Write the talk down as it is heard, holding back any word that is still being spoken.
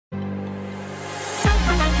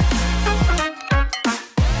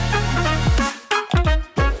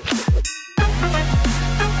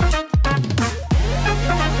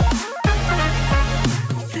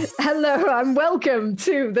and welcome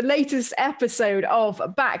to the latest episode of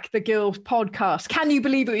Back the Girls podcast. Can you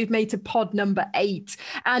believe it? We've made to pod number 8.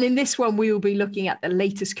 And in this one, we will be looking at the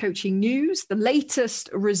latest coaching news, the latest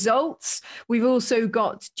results. We've also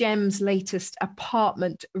got Gem's latest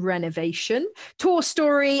apartment renovation, tour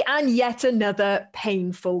story, and yet another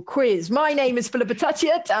painful quiz. My name is Philippa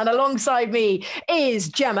Tutchett, and alongside me is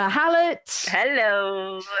Gemma Hallett.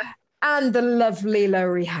 Hello. And the lovely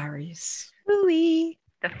Lowry Harries. Ooh-wee.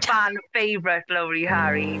 The fan favourite Lowry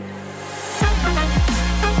Harries.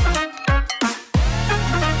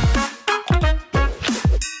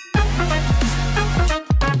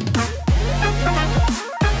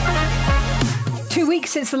 Two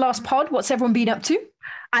weeks since the last pod. What's everyone been up to?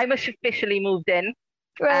 I'm officially moved in.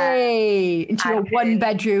 Hooray! Into your one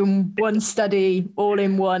bedroom, one study, all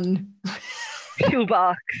in one.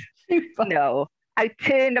 Shoebox. No. I've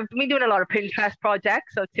been doing a lot of Pinterest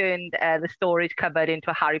projects. So I turned the storage cupboard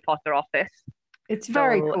into a Harry Potter office. It's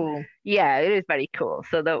very cool. Yeah, it is very cool.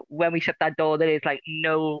 So that when we shut that door, there is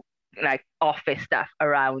no office stuff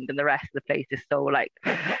around, and the rest of the place is so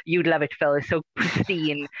you'd love it, Phil. It's so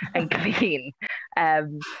pristine and clean.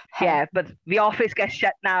 Yeah, but the office gets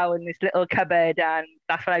shut now in this little cupboard, and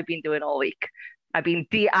that's what I've been doing all week. I've been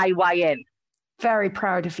DIYing. Very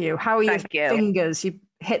proud of you. How are your fingers? You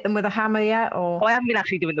hit them with a hammer yet, or? Oh, I haven't been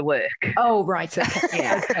actually doing the work. Oh, right. Okay.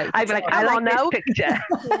 Yeah. Okay. I've been I like this picture.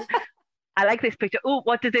 I like this picture. Oh,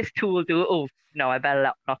 what does this tool do? Oh, no, I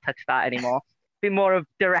better not touch that anymore. Be more of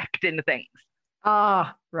directing things.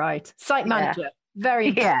 Ah, right. Site manager. Very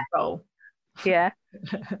important role. Yeah.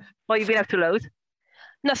 What have you been up to, Lowe's?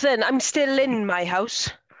 Nothing. I'm still in my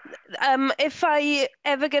house. If I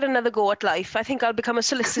ever get another go at life, I think I'll become a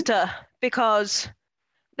solicitor because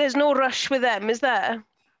there's no rush with them, is there?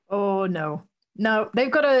 Oh, no. No,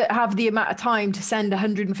 they've got to have the amount of time to send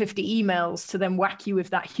 150 emails to then whack you with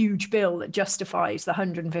that huge bill that justifies the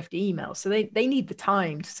 150 emails. So they need the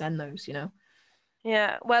time to send those, you know?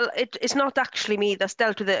 Yeah, well, it's not actually me that's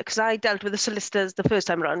dealt with it, because I dealt with the solicitors the first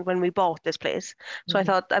time around when we bought this place. So I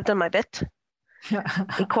thought, I've done my bit.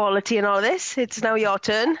 Equality and all this. It's now your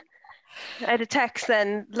turn. I had a text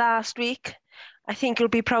then last week. I think you'll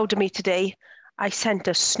be proud of me today. I sent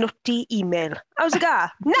a snooty email. I was like,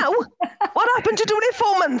 no? What happened to doing it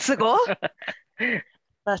 4 months ago?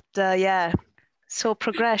 But yeah, so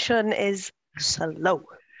progression is slow.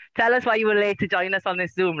 Tell us why you were late to join us on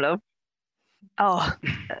this Zoom, Lo. Oh,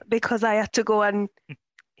 because I had to go and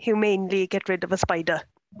humanely get rid of a spider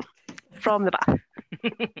from the bath.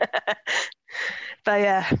 But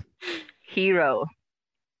yeah. Hero.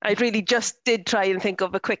 I really just did try and think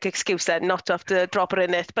of a quick excuse then not to have to drop her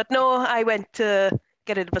in it. But no, I went to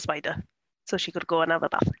get rid of a spider so she could go and have a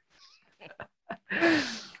bath.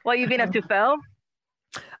 What have you been up to, Phil?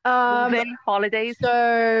 Moving, holidays?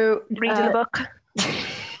 So reading a book.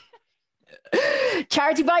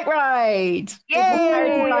 Charity bike ride. Yay!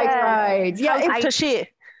 Charity bike ride. Yeah, to she.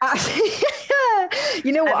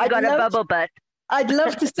 You know what? I got a bubble butt. I'd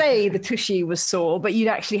love to say the tushy was sore, but you'd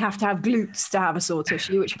actually have to have glutes to have a sore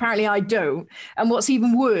tushy, which apparently I don't. And what's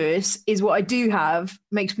even worse is what I do have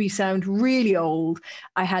makes me sound really old.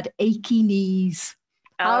 I had achy knees.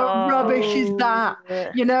 How rubbish is that?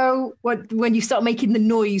 You know, when you start making the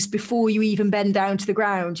noise before you even bend down to the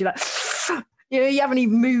ground, you're like, you know, you haven't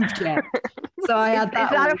even moved yet. So I had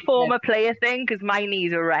that. Is that a former player thing? Because my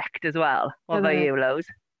knees are wrecked as well. What about you, Lowe's?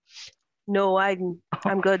 No, I'm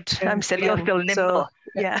good. I'm still You're still nimble. So,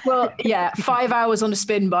 yeah. Well, yeah, 5 hours on a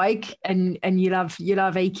spin bike and you'll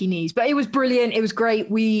have achy knees. But it was brilliant. It was great.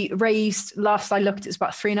 We raised, last I looked, it's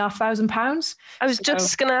about £3,500. I was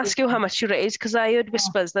just going to ask you how much you raised, because I heard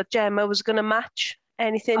whispers that Gemma was going to match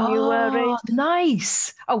anything you raised.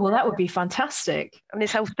 Nice. Oh, well, that would be fantastic. And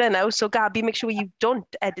it's out there now. So Gabby, make sure you don't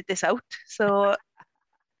edit this out. So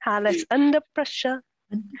Alice, under pressure.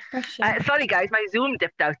 Sorry guys, my Zoom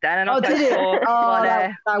dipped out then. Did it?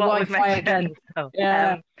 That Wi-Fi again.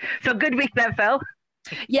 Yeah. So good week then, Phil.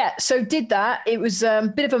 Yeah, so did that. It was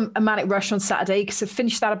a bit of a manic rush on Saturday because I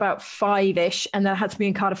finished that about 5-ish, and then I had to be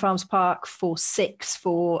in Cardiff Farms Park for 6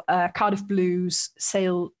 for Cardiff Blues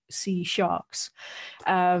Sale Sea Sharks,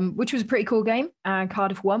 which was a pretty cool game. And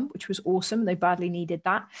Cardiff won, which was awesome. They badly needed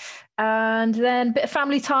that. And then a bit of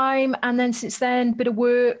family time, and then since then, a bit of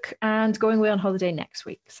work and going away on holiday next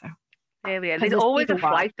week. So there we are. There's always a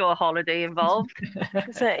flight or a holiday involved.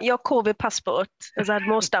 Your COVID passport has had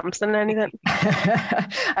more stamps than anything.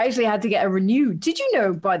 I actually had to get a renewed. Did you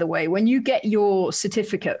know, by the way, when you get your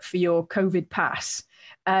certificate for your COVID pass,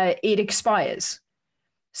 it expires.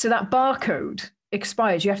 So that barcode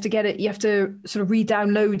expires. You have to get it. You have to sort of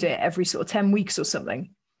re-download it every sort of 10 weeks or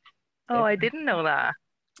something. Oh, I didn't know that.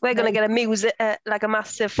 We're going to get a music, like a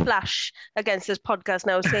massive flash against this podcast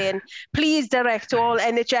now saying, please direct to all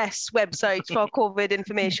NHS websites for COVID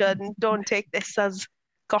information. Don't take this as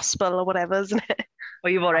gospel or whatever, isn't it?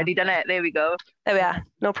 Well, you've already done it. There we go. There we are.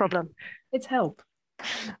 No problem. It's help.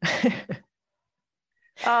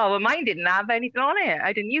 Oh, well, mine didn't have anything on it.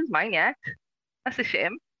 I didn't use mine yet. That's a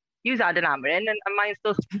shame. You had an hammer in, and mine's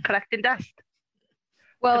still collecting dust.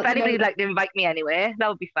 Well, if anybody'd like to invite me anywhere, that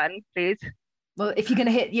would be fun, please. Well, if you're going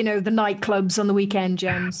to hit, the nightclubs on the weekend,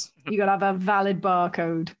 Gems, you got to have a valid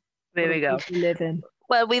barcode. There we go. You live in.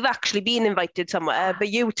 Well, we've actually been invited somewhere, but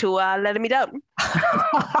you two are letting me down.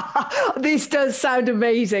 This does sound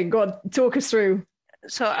amazing. Go on, talk us through.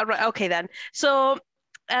 So, right, okay then. So,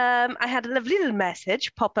 I had a lovely little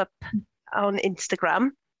message pop up on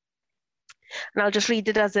Instagram. And I'll just read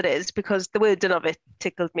it as it is because the wording of it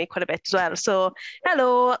tickled me quite a bit as well. So,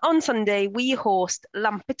 hello, on Sunday we host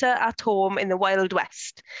Lampeter at home in the Wild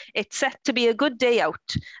West. It's set to be a good day out.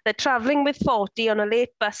 They're travelling with 40 on a late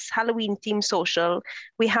bus Halloween themed social.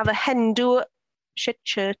 We have a Hindu shit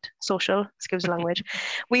shirt social, excuse the language.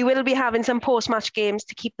 We will be having some post-match games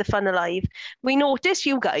to keep the fun alive. We noticed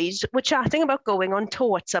you guys were chatting about going on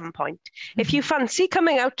tour at some point. If you fancy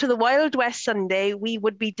coming out to the Wild West Sunday, we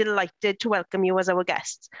would be delighted to welcome you as our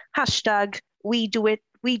guests. Hashtag we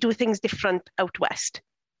do things different out west.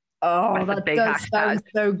 Oh, that does sound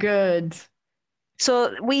so good.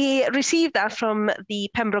 So we received that from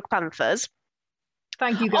the Pembroke Panthers.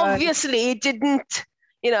 Thank you, guys. Obviously didn't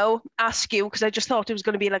ask you because I just thought it was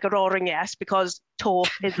going to be like a roaring yes because tour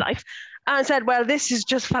is life. And I said, well, this is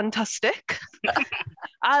just fantastic.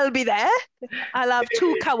 I'll be there. I'll have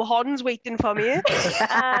 2 cow horns waiting for me.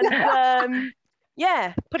 And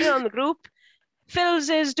put it on the group. Phil's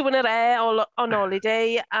is doing a rare on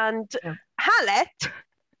holiday and Hallett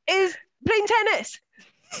is playing tennis.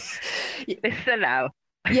 Listen now.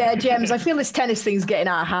 Yeah, Gems, I feel this tennis thing's getting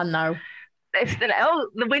out of hand now.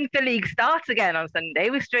 The Winter League starts again on Sunday.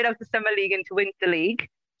 We're straight out of Summer League into Winter League.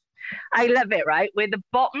 I love it, right? We're the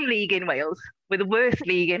bottom league in Wales. We're the worst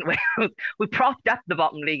league in Wales. We propped up the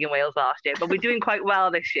bottom league in Wales last year, but we're doing quite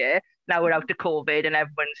well this year. Now we're out of COVID and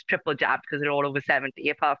everyone's triple jabbed because they're all over 70,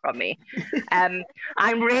 apart from me.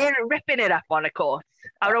 I'm really ripping it up on a course.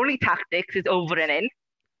 Our only tactics is over and in.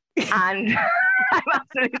 And I'm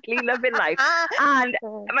absolutely loving life. And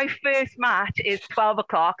my first match is 12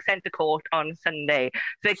 o'clock centre court on Sunday.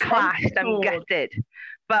 So it clashed. I'm gutted.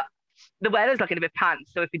 But the weather's looking a bit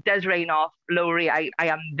pants. So if it does rain off, Lowry, I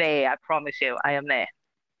am there. I promise you, I am there.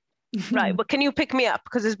 Right. Well, can you pick me up?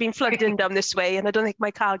 Because there's been flooding down this way and I don't think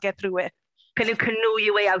my car will get through it. Can you canoe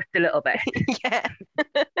your way out a little bit? Yeah.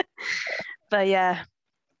 But yeah,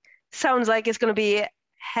 sounds like it's going to be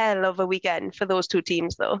hell of a weekend for those 2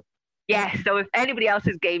 teams though. Yeah, so if anybody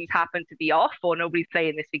else's games happen to be off or nobody's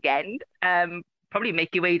playing this weekend, probably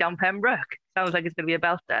make your way down Pembroke. Sounds like it's going to be a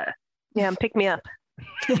belter. Yeah, and pick me up.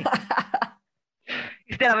 You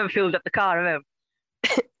still haven't filled up the car, have you?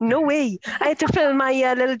 No way. I had to fill my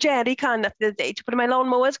little jerry can up the other day to put in my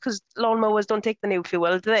lawnmowers because lawnmowers don't take the new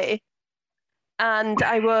fuel, do they? And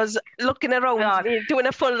I was looking around, doing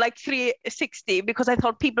a full 360 because I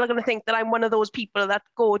thought people are going to think that I'm one of those people that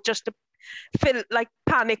go just to fill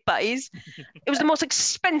panic buys. It was the most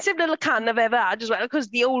expensive little can I've ever had as well because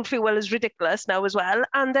the old fuel is ridiculous now as well.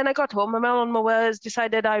 And then I got home and my lawnmowers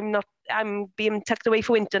decided I'm being tucked away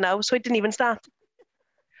for winter now, so it didn't even start.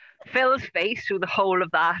 Phil's face through the whole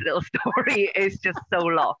of that little story is just so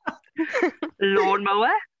lost.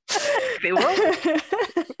 Lawnmower? Fuel?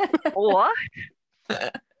 What?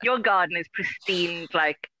 Your garden is pristine,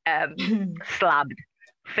 slabbed.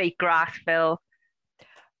 Fake grass, Phil.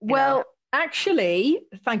 Well, actually,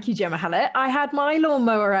 thank you, Gemma Hallett. I had my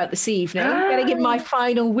lawnmower out this evening, getting my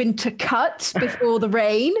final winter cut before the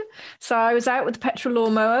rain. So I was out with the petrol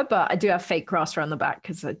lawnmower, but I do have fake grass around the back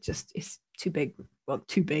because it's too big. Well,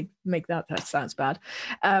 too big. Make that sounds bad.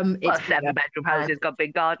 It's 7-bedroom houses got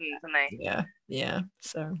big gardens, haven't they? Yeah.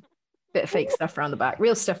 So bit of fake stuff around the back,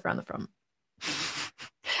 real stuff around the front.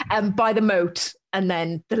 By the moat and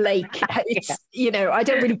then the lake. It's I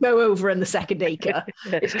don't really go over in the second acre.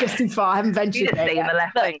 It's just too far. I haven't ventured there yet. The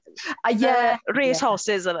left thing. Race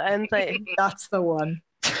horses, aren't they? That's the one.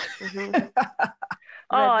 Mm-hmm.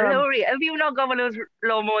 Oh, Lowry, have you not got one of those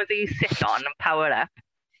lawnmowers that you sit on and power up?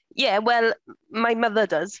 Yeah, well, my mother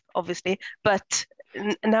does, obviously, but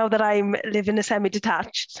now that I'm living a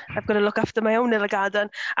semi-detached, I've got to look after my own little garden.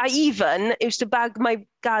 I even used to bag my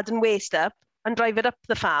garden waste up and drive it up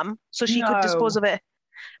the farm so she could dispose of it.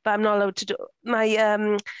 But I'm not allowed to do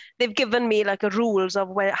my. They've given me a rules of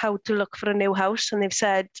how to look for a new house, and they've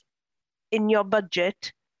said, in your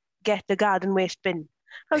budget, get the garden waste bin.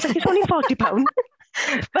 I was like, it's only £40.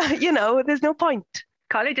 But, there's no point.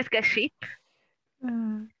 Can't you just get sheep?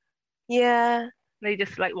 Yeah. They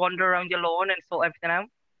just like wander around your lawn and sort everything out.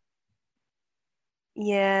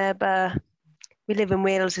 Yeah, but we live in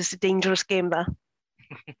Wales. It's a dangerous game there.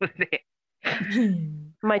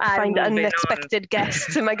 Might find unexpected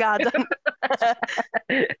guests in my garden.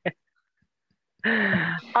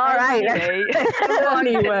 All right. Let's move on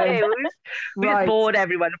to news. We've bored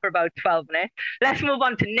everyone for about 12 minutes. Let's move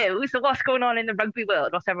on to news. So what's going on in the rugby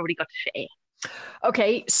world? What's everybody got to share?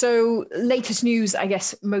 Okay, so latest news, I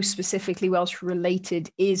guess most specifically Welsh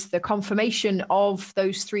related, is the confirmation of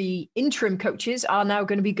those 3 interim coaches are now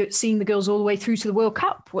going to be seeing the girls all the way through to the World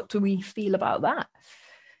Cup. What do we feel about that?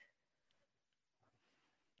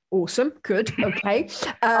 Awesome, good, okay.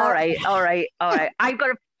 All right. I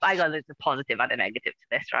got a positive and a negative to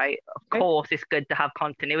this, right? Of course, it's good to have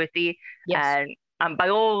continuity. Yes. And by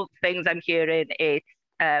all things I'm hearing, it's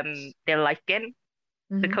they're liking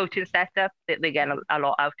the coaching setup. They get a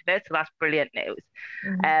lot out of it, so that's brilliant news.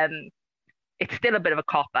 It's still a bit of a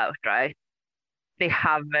cop out, right?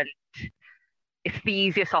 It's the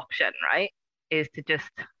easiest option, right? Is to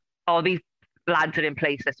just, these lads are in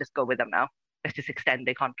place, let's just go with them now. Let's just extend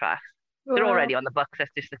their contracts. They're already on the books,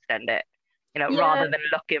 let's just extend it. Rather than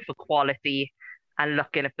looking for quality and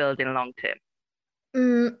looking at building long term.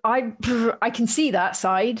 I can see that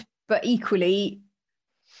side, but equally,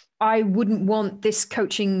 I wouldn't want this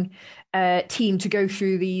coaching team to go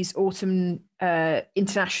through these autumn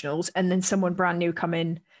internationals and then someone brand new come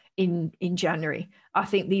in January. I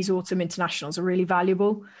think these autumn internationals are really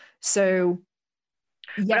valuable. So,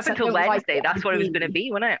 yes, up until Wednesday, that's what it was going to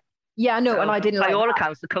be, wasn't it? Yeah, no, and I didn't. By all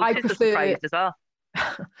accounts, the coaches are surprised as well.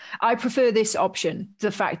 I prefer this option,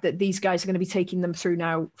 the fact that these guys are going to be taking them through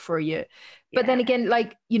now for a year. But then again,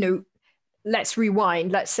 let's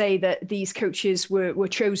rewind. Let's say that these coaches were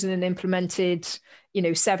chosen and implemented,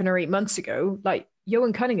 7 or 8 months ago. Like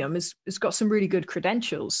Johan Cunningham has got some really good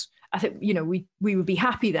credentials. I think, we would be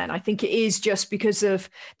happy then. I think it is just because of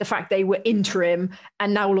the fact they were interim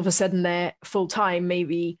and now all of a sudden they're full time.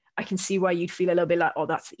 Maybe I can see why you'd feel a little bit like,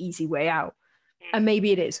 that's the easy way out. And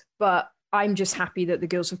maybe it is, but I'm just happy that the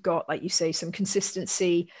girls have got, like you say, some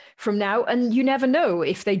consistency from now. And you never know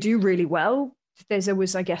if they do really well. There's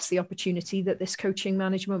always, I guess, the opportunity that this coaching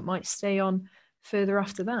management might stay on further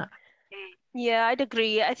after that. Yeah, I'd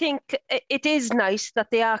agree. I think it is nice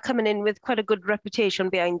that they are coming in with quite a good reputation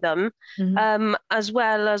behind them, as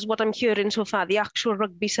well as what I'm hearing so far. The actual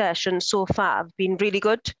rugby sessions so far have been really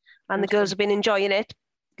good, and the girls have been enjoying it.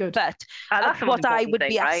 Good. But what I would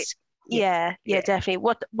be asking, right? Yeah, definitely.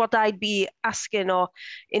 What I'd be asking, or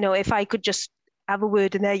if I could just have a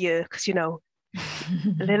word in their ear, because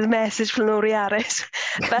a little message from Lori Harris.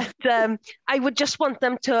 But I would just want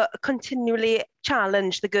them to continually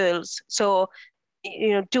challenge the girls. So,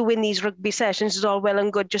 doing these rugby sessions is all well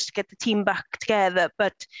and good just to get the team back together.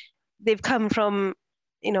 But they've come from,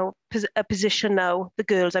 a position now, the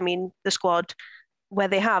girls, the squad, where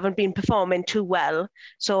they haven't been performing too well.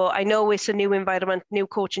 So I know it's a new environment, new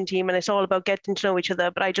coaching team, and it's all about getting to know each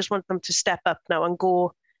other. But I just want them to step up now and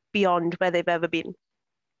go beyond where they've ever been.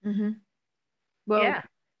 Mm-hmm. Well, yeah.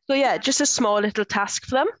 So yeah, just a small little task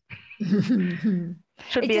for them.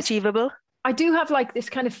 Should be achievable. I do have like this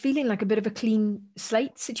kind of feeling like a bit of a clean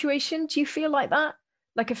slate situation. Do you feel like that?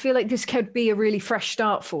 Like I feel like this could be a really fresh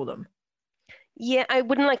start for them. Yeah, I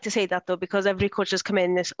wouldn't like to say that though, because every coach has come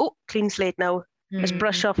in this, clean slate now. Let's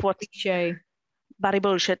brush off what Barry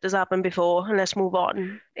bullshit has happened before and let's move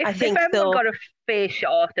on. If everyone got a fair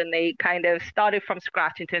shot and they kind of started from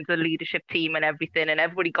scratch in terms of the leadership team and everything, and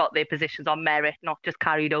everybody got their positions on merit, not just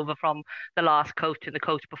carried over from the last coach and the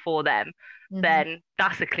coach before them, then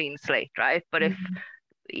that's a clean slate, right? But if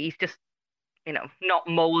he's just, not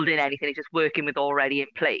moulding anything, he's just working with already in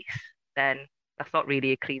place, then that's not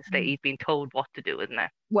really a clean slate. He's been told what to do, isn't it?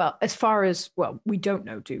 Well, we don't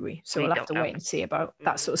know, do we? So we'll have to wait and see about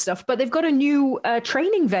that sort of stuff. But they've got a new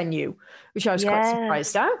training venue, which I was quite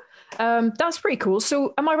surprised at. That's pretty cool.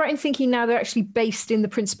 So am I right in thinking now they're actually based in the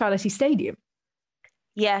Principality Stadium?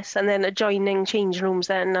 Yes, and then adjoining change rooms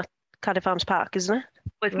then at Cardiff Arms Park, isn't it?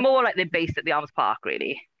 Well, it's more like they're based at the Arms Park,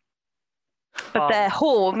 really. But their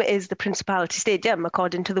home is the Principality Stadium,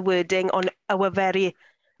 according to the wording on our very...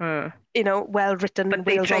 well-written. But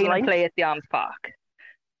they train and play at the Arms Park.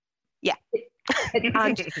 Yeah.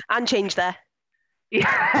 and change there.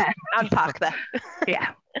 Yeah. And park there.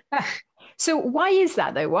 Yeah. So why is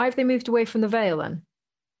that, though? Why have they moved away from the Vale, then?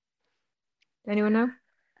 Anyone know?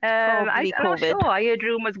 I'm not sure. I heard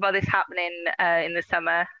rumours about this happening in the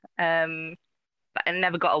summer, but I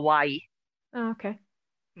never got a why. Oh, okay.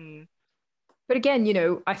 But again,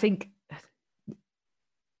 I think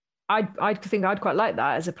I'd quite like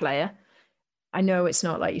that as a player. I know it's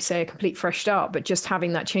not, like you say, a complete fresh start, but just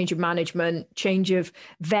having that change of management, change of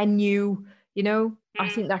venue, I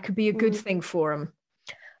think that could be a good thing for them.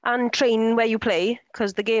 And train where you play,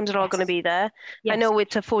 because the games are all going to be there. Yes. I know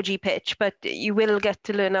it's a 4G pitch, but you will get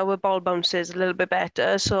to learn how a ball bounces a little bit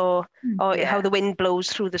better. So, how the wind blows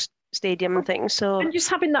through the stadium and things. So, and just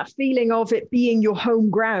having that feeling of it being your home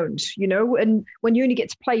ground, and when you only get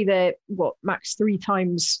to play there, max 3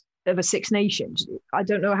 times over 6 nations, I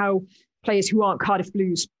don't know how players who aren't Cardiff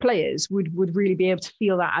Blues players would really be able to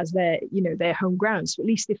feel that as their home ground. So at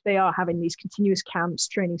least if they are having these continuous camps,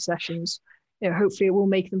 training sessions, hopefully it will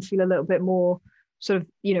make them feel a little bit more sort of,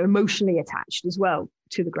 emotionally attached as well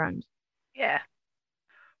to the ground. Yeah.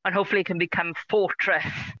 And hopefully it can become Fortress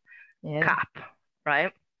Cap,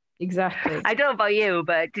 right? Exactly. I don't know about you,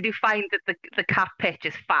 but did you find that the Cap pitch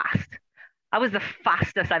is fast? That was the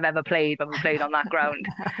fastest I've ever played when we played on that ground.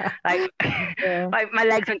 Like my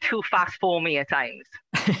legs went too fast for me at times.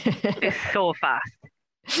 It's so fast.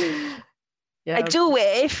 Yeah. I do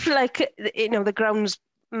if the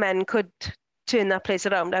groundsmen could turn that place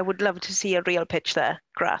around. I would love to see a real pitch there,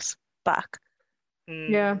 grass back.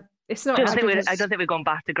 Yeah, it's not. I don't think we're going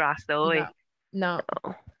back to grass though. No.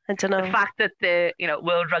 I don't know. The fact that the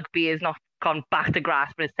World Rugby has not gone back to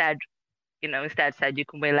grass, but instead said you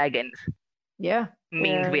can wear leggings. Yeah,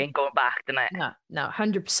 means we ain't going back, doesn't it? No,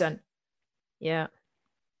 100%. Yeah,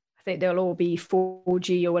 I think they'll all be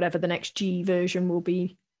 4G or whatever the next G version will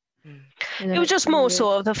be. It was just more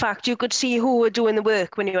so of the fact you could see who were doing the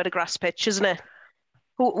work when you had a grass pitch, isn't it?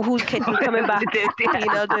 Whose kit was coming back?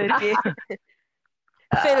 Dirty.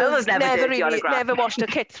 Phil's never washed a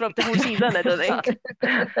kit throughout the whole season, I don't think.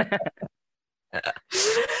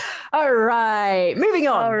 All right, moving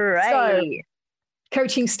on. All right. So,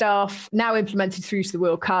 coaching staff now implemented through to the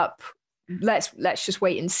World Cup. Let's just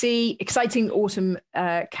wait and see. Exciting autumn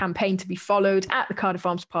campaign to be followed at the Cardiff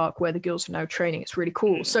Arms Park, where the girls are now training. It's really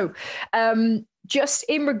cool. So just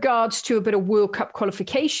in regards to a bit of World Cup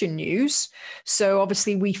qualification news. So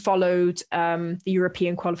obviously we followed the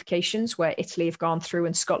European qualifications where Italy have gone through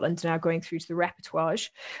and Scotland are now going through to the repertoire.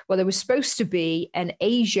 Well, there was supposed to be an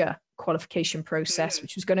Asia qualification process,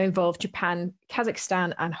 which was going to involve Japan,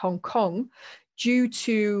 Kazakhstan and Hong Kong. Due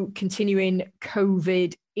to continuing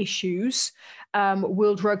COVID issues,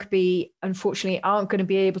 World Rugby, unfortunately, aren't going to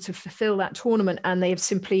be able to fulfill that tournament. And they have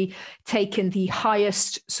simply taken the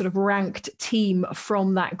highest sort of ranked team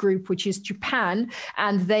from that group, which is Japan,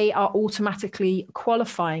 and they are automatically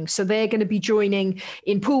qualifying. So they're going to be joining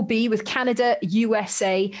in Pool B with Canada,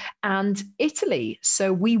 USA, and Italy.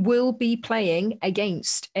 So we will be playing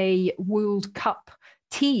against a World Cup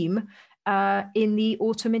team in the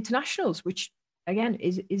autumn internationals, which again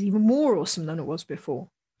is even more awesome than it was before.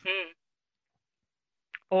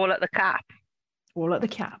 All at the Cap. All at the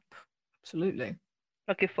Cap. Absolutely.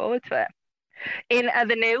 Looking forward to it. In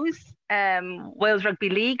other news, Wales Rugby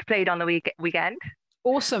League played on the weekend.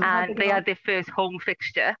 Awesome. And they had their first home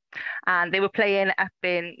fixture. And they were playing up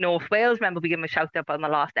in North Wales. Remember, we gave them a shout out on the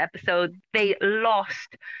last episode. They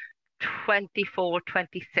lost 24-26.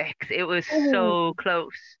 It was so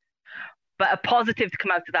close. But a positive to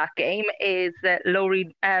come out of that game is that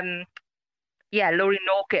Laurie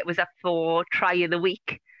Norkett was up for try of the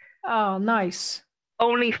week. Oh, nice.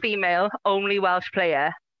 Only female, only Welsh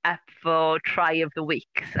player up for try of the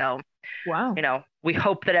week. So, wow. We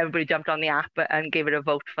hope that everybody jumped on the app and gave it a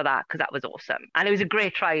vote for that because that was awesome. And it was a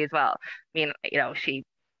great try as well. I mean, she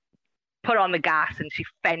put on the gas and she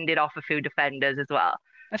fended off a few defenders as well.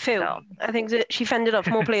 A few. So. I think that she fended off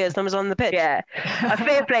more players than was on the pitch. Yeah. A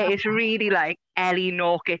fair play is really like Ellie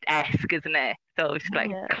Norkett-esque, isn't it? So it's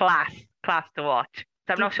like class to watch.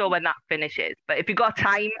 So I'm not sure when that finishes. But if you've got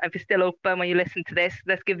time, if you're still open when you listen to this,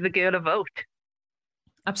 let's give the girl a vote.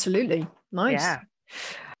 Absolutely. Nice.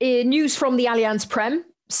 Yeah. News from the Allianz Prem.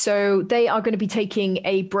 So they are going to be taking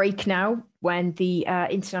a break now when the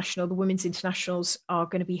women's internationals are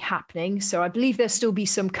going to be happening. So I believe there'll still be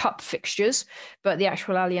some cup fixtures, but the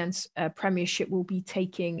actual Allianz Premiership will be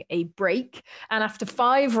taking a break. And after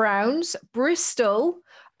 5 rounds, Bristol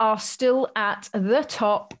are still at the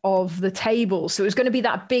top of the table. So it was going to be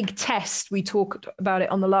that big test. We talked about it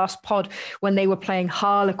on the last pod when they were playing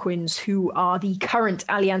Harlequins, who are the current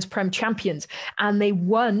Allianz Prem champions. And they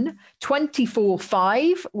won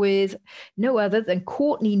 24-5 with no other than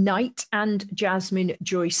Courtney Knight and Jasmine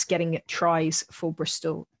Joyce getting tries for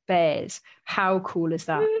Bristol Bears. How cool is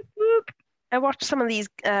that? I watched some of these,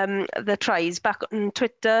 the tries back on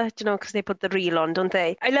Twitter, because they put the reel on, don't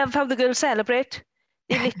they? I love how the girls celebrate.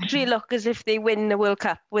 They literally look as if they win the World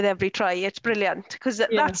Cup with every try. It's brilliant because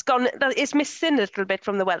it's missing a little bit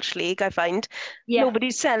from the Welsh League, I find. Yeah.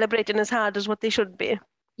 Nobody's celebrating as hard as what they should be.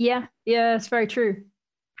 Yeah, it's very true.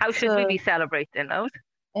 How should we be celebrating those?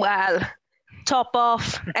 Well, top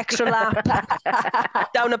off, extra lap,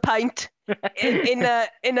 down a pint, in a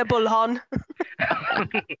bullhorn.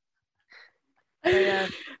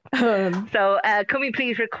 So can we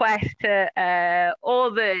please request to all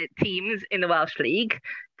the teams in the Welsh League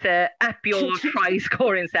to up your try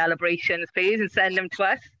scoring celebrations, please, and send them to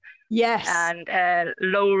us? Yes. And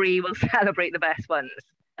Lowry will celebrate the best ones.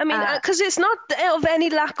 I mean, because it's not of any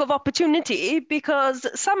lack of opportunity, because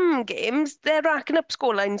some games, they're racking up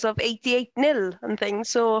scorelines of 88-0 and things,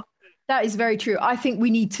 so... That is very true. I think we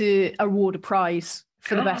need to award a prize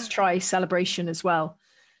for the best try celebration as well.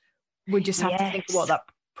 We just have to think of what that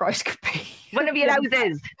prize could be. One of your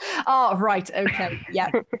houses. Oh, right. Okay. Yeah.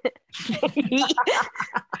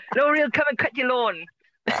 Lowry will come and cut your lawn.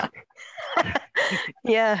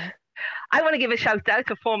 Yeah. I want to give a shout out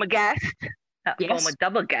to former guest, former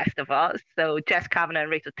double guest of ours. So Jess Kavanagh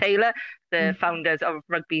and Rachel Taylor, the founders of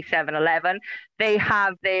Rugby 711. They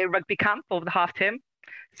have their rugby camp over the half term.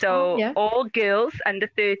 So all girls under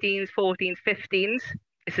 13s, 14s, 15s.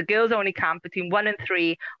 It's a girls only camp between 1 and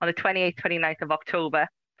 3 on the 28th, 29th of October.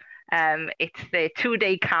 It's the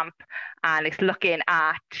 2-day camp, and it's looking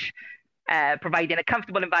at providing a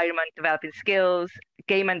comfortable environment, developing skills,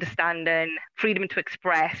 game understanding, freedom to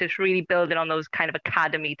express. It's really building on those kind of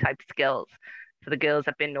academy type skills for the girls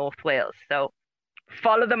up in North Wales. So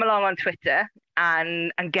follow them along on Twitter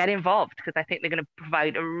and get involved, because I think they're going to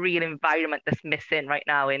provide a real environment that's missing right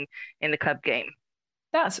now in the club game.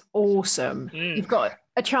 That's awesome. You've got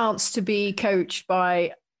a chance to be coached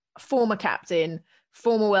by a former captain,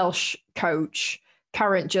 former Welsh coach,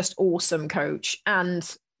 current just awesome coach,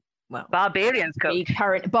 and Barbarians coach,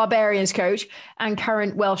 current Barbarians coach, and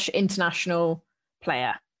current Welsh international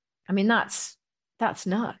player. I mean, that's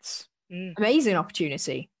nuts. Amazing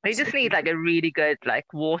opportunity. They just need like a really good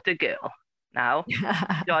water girl now.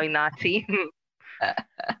 Join that team.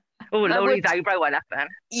 Oh, Lowry's eyebrow went up then.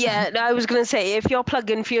 Yeah, I was going to say, if you're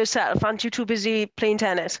plugging for yourself, aren't you too busy playing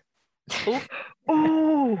tennis?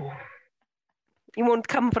 Oh. You won't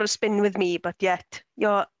come for a spin with me, but yet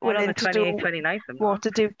you're willing to do 29th water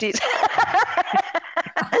duties.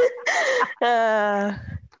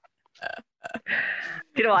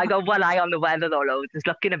 You know, I got one eye on the weather though, loads. It's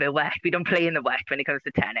looking a bit wet. We don't play in the wet when it comes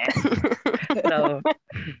to tennis. So,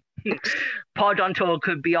 Pod on Tour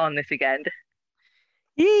could be on this weekend.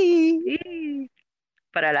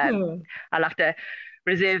 But I'll have to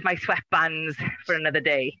reserve my sweatbands for another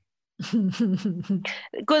day.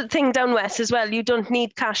 Good thing down west as well, you don't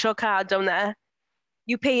need cash or card down there.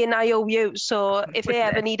 You pay an IOU, so if they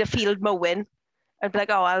ever need a field mowing, I'd be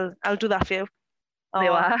like, oh, I'll do that for you.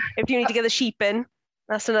 If you need to get the sheep in,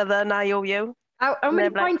 that's an IOU. How many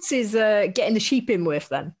points is getting the sheep in worth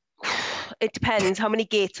then? It depends how many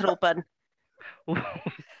gates are open.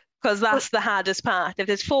 Because that's the hardest part. If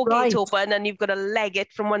there's 4 gates open and you've got to leg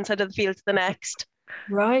it from one side of the field to the next.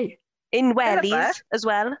 Right. In wellies as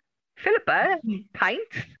well. Philippa,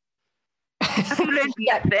 pints? Have you learned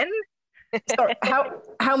nothing? Sorry,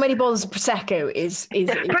 how many bottles of Prosecco is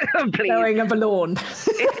going of a lawn?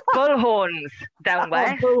 It's bullhorns down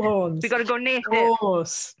west. Bullhorns. We got to go native. Of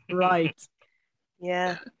course. Right.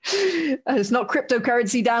 Yeah. It's not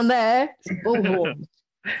cryptocurrency down there. It's bullhorn.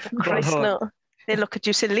 Christ, no. They look at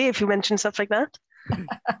you silly if you mention stuff like that.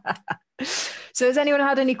 So has anyone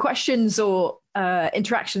had any questions or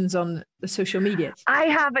interactions on the social media? I've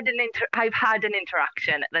had an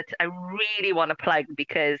interaction that I really want to plug,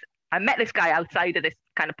 because I met this guy outside of this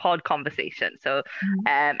kind of pod conversation. So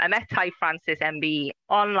I met Ty Francis, MB,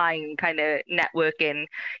 online kind of networking.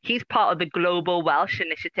 He's part of the Global Welsh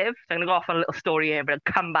Initiative. So I'm going to go off on a little story here, but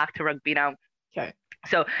I'll come back to rugby now. Okay.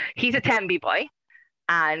 So he's a Tenby boy.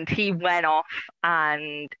 And he went off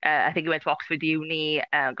and I think he went to Oxford Uni,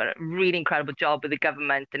 got a really incredible job with the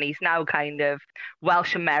government. And he's now kind of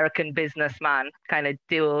Welsh-American businessman, kind of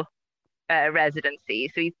dual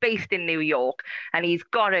residency. So he's based in New York, and he's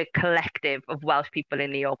got a collective of Welsh people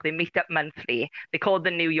in New York. They meet up monthly. They call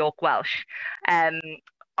the New York Welsh.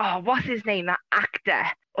 What's his name? That actor.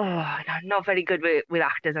 Oh, no, I'm not very good with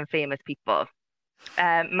actors and famous people.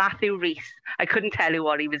 Matthew Rhys. I couldn't tell you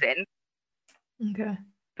what he was in. Okay.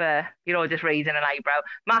 But, just raising an eyebrow.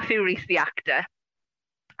 Matthew Rhys, the actor,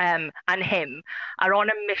 and him are on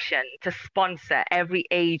a mission to sponsor every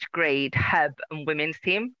age grade hub and women's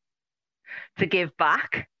team to give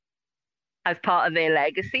back as part of their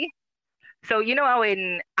legacy. So, how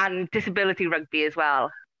and disability rugby as well,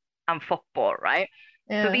 and football, right?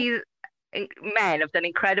 So these men have done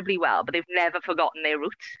incredibly well, but they've never forgotten their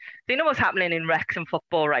roots. So you know what's happening in Wrexham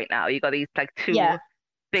football right now? You've got these like two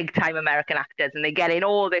big time American actors, and they're getting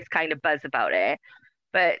all this kind of buzz about it.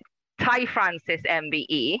 But Ty Francis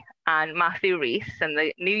MBE and Matthew Rees and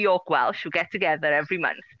the New York Welsh, who get together every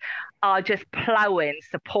month, are just ploughing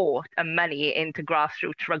support and money into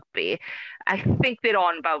grassroots rugby. I think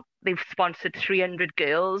they've sponsored 300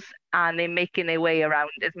 girls, and they're making their way around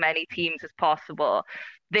as many teams as possible.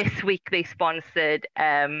 This week they sponsored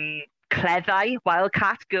Cleddau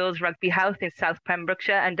Wildcat Girls Rugby House in South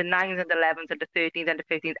Pembrokeshire. Under 9s, under 11s, under 13s, under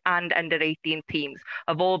 15s, and under 18 teams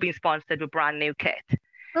have all been sponsored with brand new kit.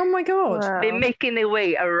 Oh my God. Wow. They're making their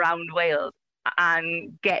way around Wales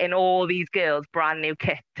and getting all these girls brand new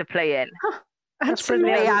kit to play in. That's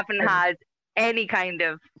brilliant. They haven't had any kind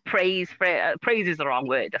of praise for it. Praise is the wrong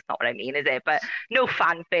word. That's not what I mean, is it? But no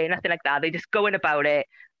fanfare, nothing like that. They're just going about it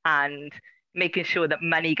and making sure that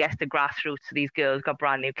money gets to grassroots so these girls got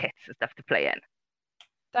brand new kits and stuff to play in.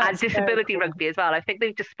 And disability rugby as well. I think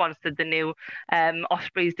they've just sponsored the new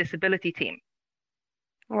Ospreys disability team.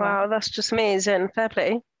 Wow, that's just amazing. Fair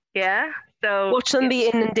play. Yeah. So watch them be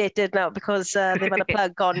inundated now because they've had a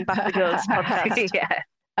plug on Back the Girls podcast. Yeah.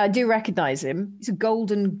 I do recognise him. He's a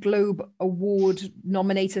Golden Globe Award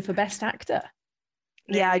nominated for Best Actor.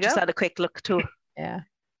 Yeah, I just had a quick look too. Yeah.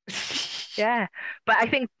 Yeah. But I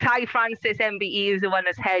think Ty Francis MBE is the one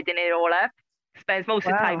that's heading it all up. Spends most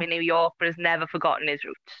of the time in New York, but has never forgotten his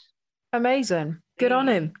roots. Amazing. Good on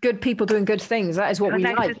him. Good people doing good things. That is what we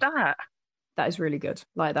nice like. Is that? That is really good.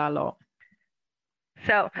 Like that a lot.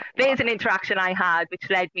 So there's an interaction I had which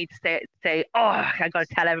led me to say, oh, I got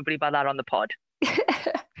to tell everybody about that on the pod.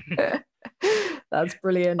 That's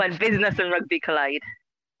brilliant. When business and rugby collide.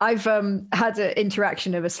 I've had an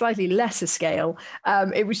interaction of a slightly lesser scale.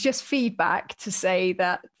 It was just feedback to say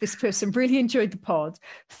that this person really enjoyed the pod,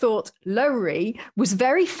 thought Lowry was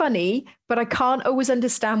very funny, but I can't always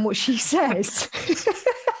understand what she says.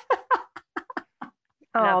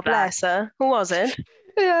 Oh, bless her. Who was it?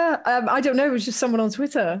 Yeah, I don't know. It was just someone on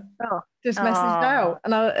Twitter. Oh, just messaged out,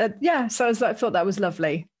 and so I thought that was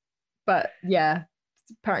lovely. But yeah,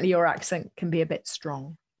 apparently your accent can be a bit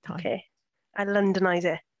strong. Okay, I Londonize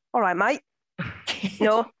it. All right, mate.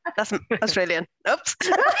 No, that's Australian. Oops.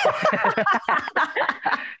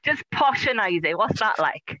 Just poshanize it. What's that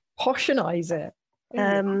like? Poshanize it.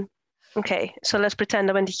 Okay, so let's pretend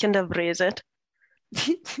I went to Llandovery, is it?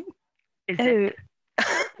 Is it?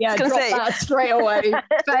 Yeah, drop that straight away.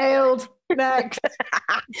 Failed. Next.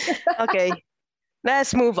 Okay,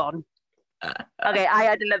 let's move on. Okay, I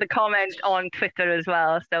had another comment on Twitter as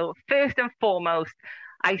well. So first and foremost,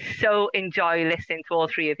 I so enjoy listening to all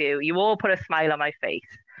three of you. You all put a smile on my face.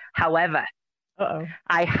 However,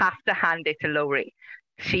 I have to hand it to Lowry.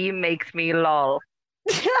 She makes me lol.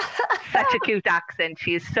 Such a cute accent.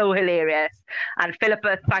 She is so hilarious. And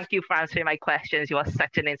Philippa, thank you for answering my questions. You are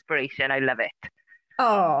such an inspiration. I love it.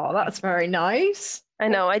 Oh, that's very nice. I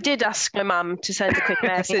know. I did ask my mum to send a quick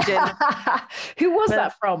message in. Who was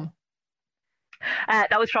that from?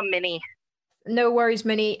 That was from Minnie. No worries,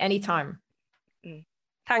 Minnie. Anytime.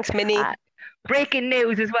 Thanks, Minnie. Breaking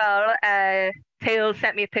news as well. Tails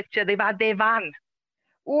sent me a picture. They've had their van.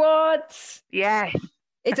 What? Yes.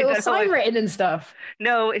 Is it all sign written and stuff?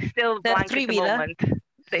 No, it's still blank at the three-wheeler? moment.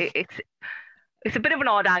 It's a bit of an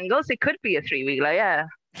odd angle, so it could be a three-wheeler, yeah.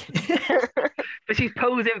 But she's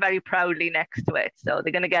posing very proudly next to it, so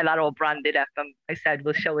they're going to get that all branded up. And I said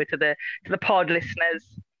we'll show it to the pod listeners.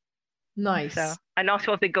 Nice. So I'm not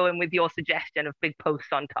sure if they're going with your suggestion of big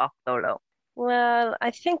posts on top, though. Well,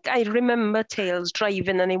 I think I remember Tails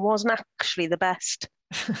driving, and it wasn't actually the best.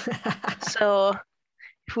 So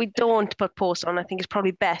if we don't put posts on, I think it's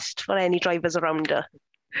probably best for any drivers around her.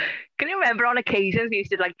 Can you remember on occasions we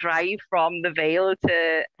used to drive from the Vale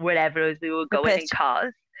to wherever we were going in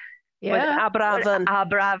cars? Yeah.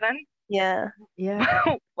 Abravan. Yeah.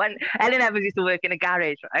 When Ellen Evans used to work in a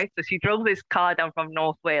garage, right? So she drove this car down from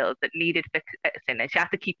North Wales that needed fixing, and she had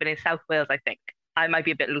to keep it in South Wales, I think. I might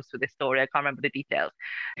be a bit loose with this story. I can't remember the details.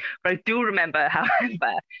 But I do remember,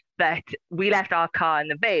 however, that we left our car in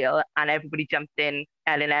the Vale and everybody jumped in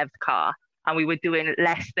Ellen Ev's car. And we were doing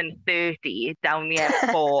less than 30 down the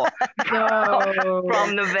M4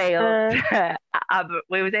 from the Vale to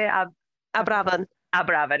where was it?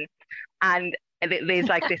 Abravan. And there's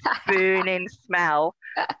this burning smell.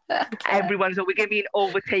 We're being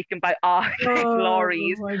overtaken by Arctic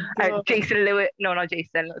lorries. Jason Lewis, no, not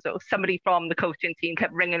Jason. So somebody from the coaching team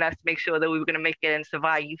kept ringing us to make sure that we were going to make it and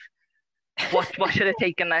survive. What should have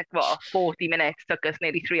taken 40 minutes took us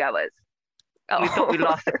nearly 3 hours. We thought we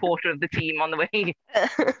lost a quarter of the team on the way.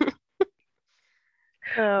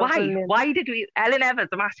 Oh, Why? brilliant. Why did we, Ellen Evans,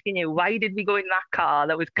 I'm asking you, why did we go in that car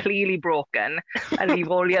that was clearly broken and leave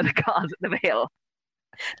all the other cars at the Vale?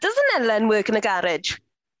 Doesn't Ellen work in a garage?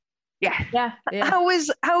 Yes. Yeah.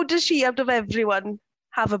 How does she, out of everyone,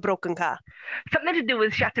 have a broken car? Something to do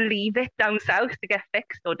with she had to leave it down south to get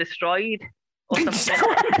fixed or destroyed or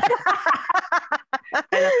something.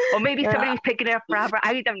 Or maybe somebody was picking it up forever.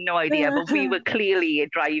 I have no idea, but we were clearly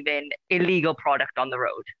driving illegal product on the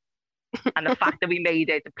road. And the fact that we made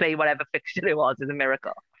it to play whatever fixture it was is a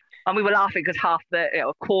miracle. And we were laughing because half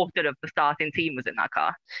a quarter of the starting team was in that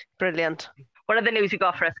car. Brilliant. What other news you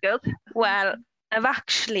got for us, girls? Well, I've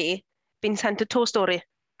actually been sent a Toy Story.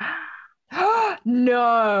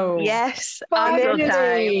 No. Yes, Finally.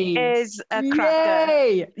 and it is a cracker.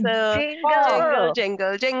 Yay. So,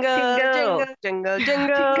 Jingle. jingle, jingle, jingle, Jingle. jingle, jingle,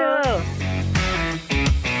 jingle. Jingle.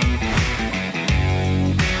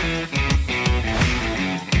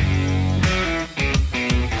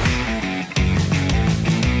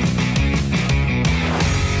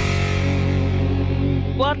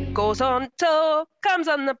 What goes on toe comes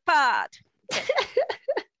on the pod.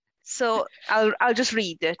 So I'll just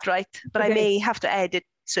read it, right? But Okay. I may have to edit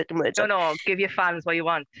certain words. No, give your fans what you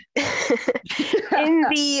want. In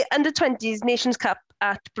the under-20s Nations Cup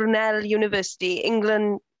at Brunel University,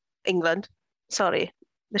 England. Sorry,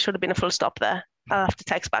 there should have been a full stop there. I'll have to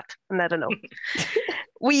text back and let her know.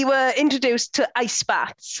 We were introduced to ice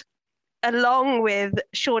baths, along with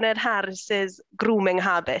Sinead Harris's grooming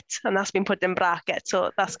habit, and that's been put in brackets,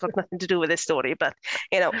 so that's got nothing to do with this story, but,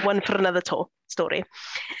 one for another story.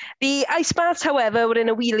 The ice baths, however, were in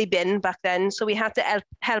a wheelie bin back then, so we had to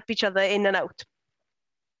help each other in and out.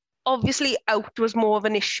 Obviously, out was more of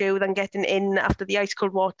an issue than getting in after the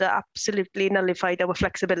ice-cold water absolutely nullified our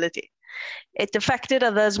flexibility. It affected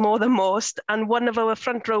others more than most, and one of our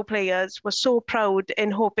front row players was so proud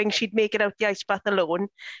in hoping she'd make it out the ice bath alone,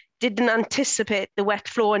 didn't anticipate the wet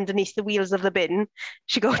floor underneath the wheels of the bin.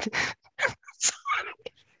 She got...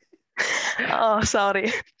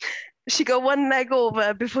 sorry. She got one leg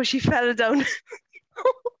over before she fell down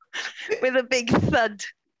with a big thud.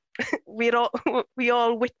 We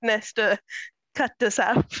all witnessed her cut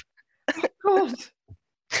herself. God.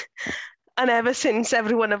 And ever since,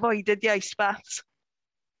 everyone avoided the ice baths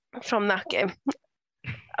following that game.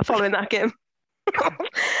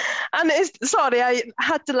 And sorry, I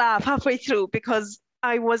had to laugh halfway through because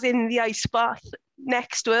I was in the ice bath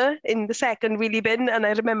next to her in the second wheelie bin, and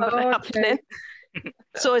I remember it happening.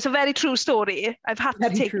 So it's a very true story. I've had to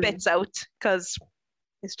take bits out because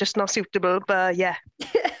it's just not suitable, but yeah.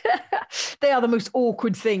 They are the most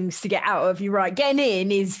awkward things to get out of. You're right. Getting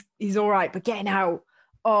in is all right, but getting out,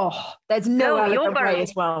 there's no elegant way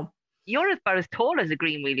as well. You're about as tall as a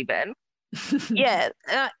green wheelie bin. Yeah,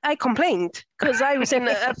 I complained because I was in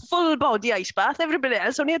a full body ice bath. Everybody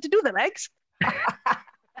else only had to do the legs.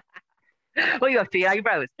 Well, you have 3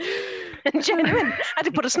 eyebrows. Genuine. I had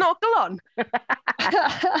to put a snorkel on.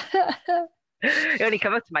 It only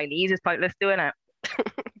come up to my knees. It's pointless doing it.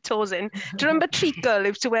 Toes in. Do you remember Treat Girl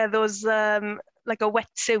used to wear those like a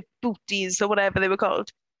wetsuit booties or whatever they were called?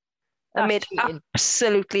 That made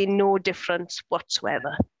absolutely no difference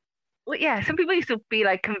whatsoever. Well, yeah, some people used to be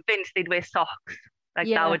like convinced they'd wear socks. Like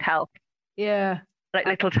that would help. Yeah. Like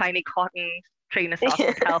little tiny cotton trainer socks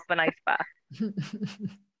would help an ice bath.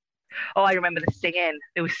 Oh, I remember the singing.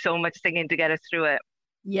 There was so much singing to get us through it.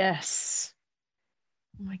 Yes.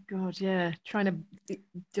 Oh my God, yeah. Trying to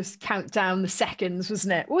just count down the seconds,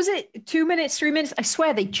 wasn't it? What was it? 2 minutes, 3 minutes? I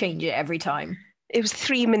swear they'd change it every time. It was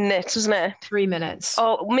 3 minutes, wasn't it? 3 minutes.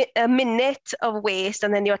 Oh, a minute of waist,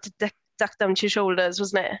 and then you had to duck down to your shoulders,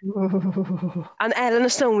 wasn't it? Ooh. And Eleanor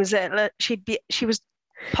Stone was it. Like, she was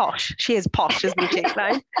posh. She is posh, isn't she?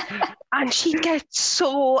 Like, and she'd get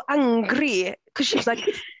so angry because she was like,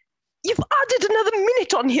 "You've added another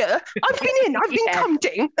minute on here. I've been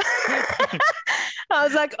counting." I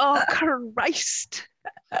was like, "Oh Christ!"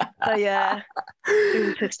 But yeah, it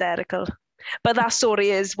was hysterical. But that story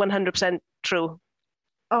is 100% true.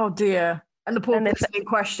 Oh dear! And the poor person in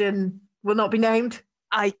question will not be named.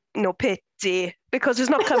 No pity, because it's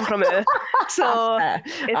not come from her, so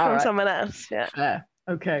it's from someone else. Yeah.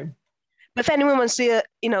 Okay. But if anyone wants to,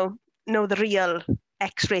 know the real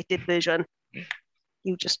X-rated version,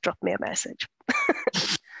 you just drop me a message.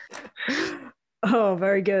 Oh,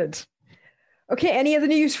 very good. Okay, any other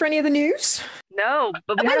news for any other news? No,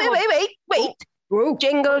 but wait. Whoa.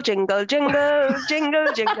 Jingle, jingle, jingle,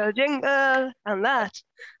 jingle, jingle, jingle. And that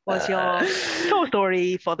was your Toy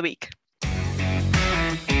Story for the week.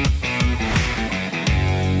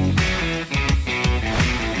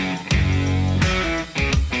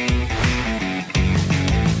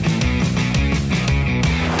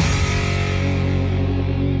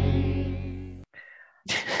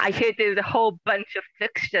 I heard there's a whole bunch of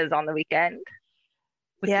fixtures on the weekend,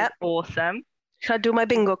 which is awesome. Should I do my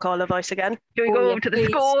bingo caller voice again? Shall we go over to the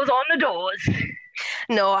scores on the doors?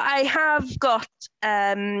 No, I have got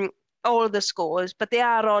all the scores, but they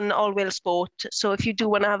are on All Wales Sport. So if you do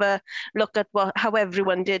want to have a look at how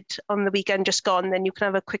everyone did on the weekend just gone, then you can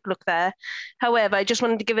have a quick look there. However, I just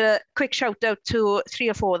wanted to give a quick shout out to 3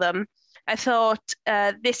 or 4 of them. I thought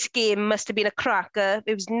this game must have been a cracker.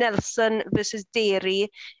 It was Nelson versus Derry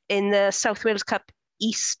in the South Wales Cup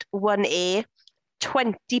East 1A.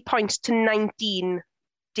 20 points to 19.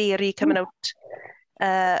 Derry coming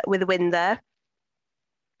out with a win there.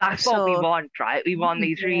 That's what we want, right? We want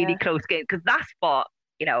these really close games because that's what,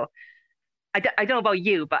 I don't know about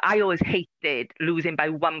you, but I always hated losing by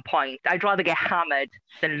 1 point. I'd rather get hammered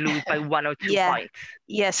than lose by 1 or 2 points.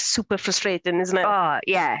 Yes, super frustrating, isn't it? Oh,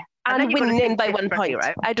 yeah. And winning by 1 point.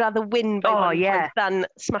 Right? I'd rather win by 1 point than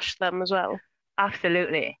smash them as well.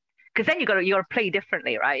 Absolutely. Because then you got to play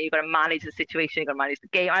differently, right? You got to manage the situation, you got to manage the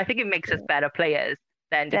game. I think it makes us better players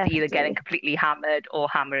than just either getting completely hammered or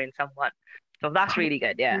hammering someone. So that's really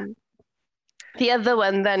good, yeah. The other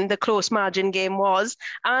one then, the close margin game was,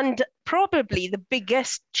 and probably the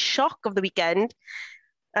biggest shock of the weekend,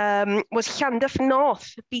 was Llandaff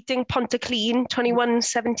North beating Pontyclun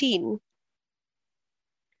 21-17.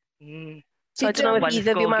 So I don't know if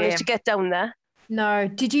either of you managed to get down there. No.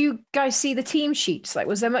 Did you guys see the team sheets?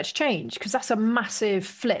 Was there much change? Because that's a massive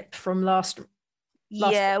flip from last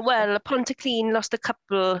Yeah, well, Pontyclun lost a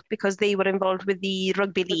couple because they were involved with the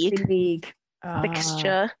rugby league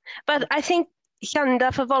fixture. But I think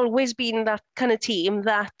Llandaff have always been that kind of team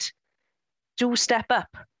that do step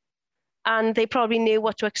up. And they probably knew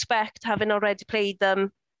what to expect, having already played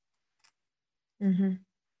them. Mm-hmm.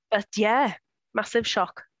 But yeah, massive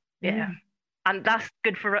shock. Yeah. And that's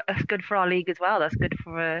good for our league as well. That's good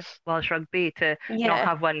for Welsh rugby to not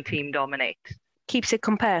have one team dominate. Keeps it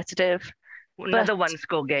competitive. Another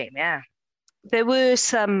one-score game, yeah. There were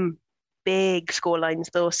some big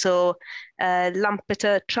scorelines though. So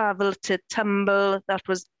Lampeter travelled to Tumble. That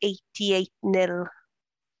was 88-0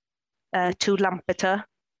 to Lampeter.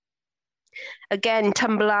 Again,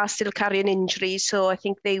 Tumble are still carrying injuries, so I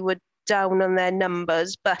think they were down on their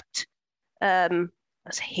numbers, but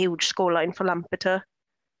that's a huge scoreline for Lampeter.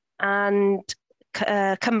 And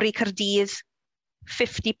Cymru Caerdydd,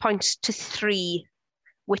 50 points to 3,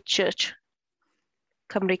 Whitchurch.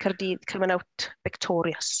 Cymru Caerdydd coming out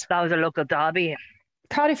victorious. That was a local derby.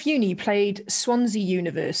 Cardiff Uni played Swansea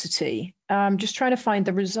University. Just trying to find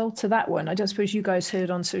the result of that one. I don't suppose you guys heard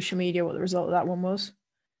on social media what the result of that one was?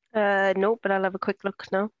 No, but I'll have a quick look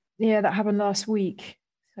now. Yeah, that happened last week.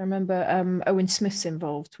 I remember Owen Smith's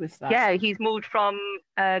involved with that. Yeah, he's moved from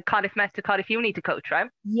Cardiff Met to Cardiff Uni to coach, right?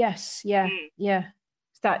 Yes, yeah.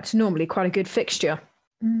 That's normally quite a good fixture.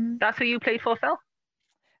 That's who you played for, Phil?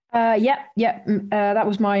 Yeah. That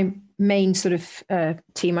was my main sort of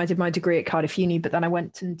team. I did my degree at Cardiff Uni, but then I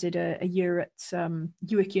went and did a year at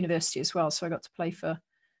UWIC University as well. So I got to play for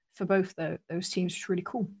both those teams, which was really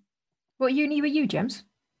cool. What uni were you, James?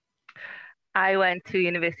 I went to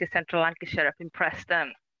University of Central Lancashire up in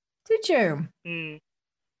Preston. Did you?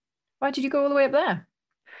 Why did you go all the way up there?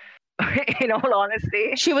 In all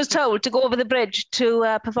honesty. She was told to go over the bridge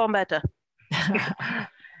to perform better.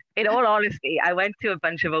 In all honesty, I went to a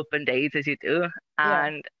bunch of open days, as you do,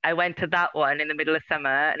 and I went to that one in the middle of summer,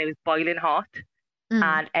 and it was boiling hot,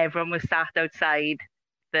 and everyone was sat outside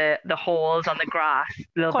the halls on the grass,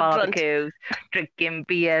 little barbecues, drinking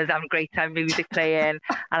beers, having a great time, music playing,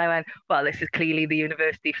 and I went, well, this is clearly the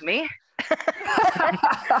university for me.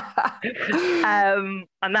 And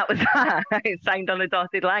that was that. I signed on the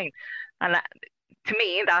dotted line, and to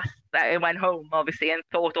me, I went home obviously and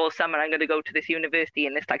thought all summer I'm going to go to this university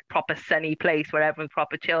in this like proper sunny place where everyone's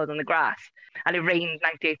proper chilled on the grass, and it rained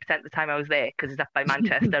 98% of the time I was there because it's up by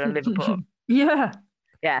Manchester and Liverpool. Yeah,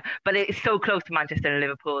 but it's so close to Manchester and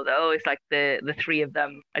Liverpool though. It's like the three of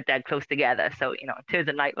them are dead close together, so in terms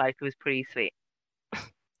of nightlife it was pretty sweet.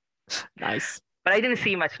 Nice. But I didn't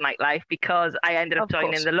see much nightlife because I ended up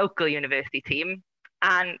joining the local university team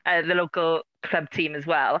and the local club team as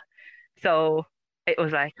well. So it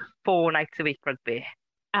was like 4 nights a week rugby.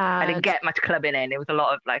 I didn't get much clubbing in. It was a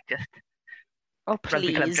lot of like just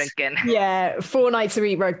rugby club drinking. Yeah, 4 nights a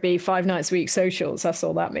week rugby, 5 nights a week socials. That's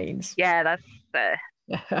all that means. Yeah, that's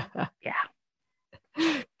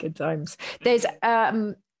good times. There's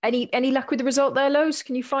any luck with the result there, Lowe's?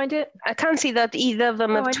 Can you find it? I can't see that either of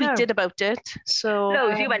them have tweeted about it. So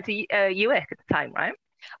Lowe's, you went to UWIC at the time, right?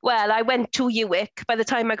 Well, I went to UWIC by the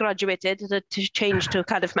time I graduated to change to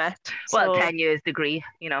Cardiff Met. Well, So, 10 years degree,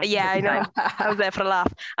 yeah, I know. I was there for a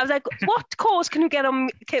laugh. I was like, what course can you get on?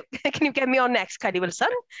 Can you get me on next, Kylie Wilson?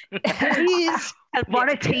 Please help me.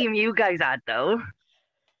 What a team you guys had, though.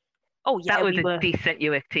 Oh, yeah, That was we a were. decent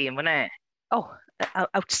UWIC team, wasn't it? Oh,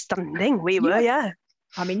 outstanding. We were, yeah.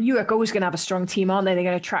 I mean, UWIC are always going to have a strong team, aren't they? They're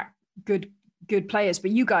going to attract good players.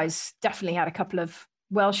 But you guys definitely had a couple of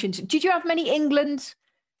Welsh. Did you have many England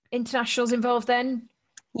internationals involved then?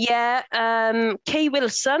 Yeah, Kay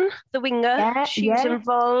Wilson, the winger, Yeah, she was yeah.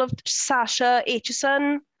 involved. Sasha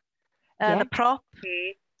Aitchison, Yeah. the prop.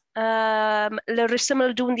 Larissa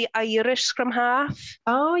Muldoon, the Irish scrum half.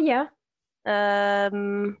 Oh, yeah.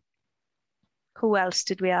 Who else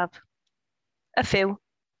did we have? A few.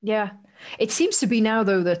 Yeah. It seems to be now,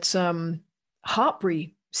 though, that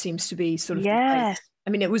Hartpury seems to be sort of the Yeah. place. I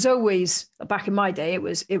mean, it was always, back in my day, it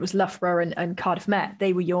was Loughborough and Cardiff Met.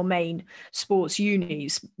 They were your main sports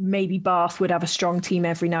unis. Maybe Bath would have a strong team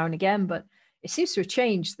every now and again, but it seems to have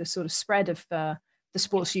changed the sort of spread of the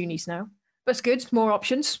sports unis now. But it's good, more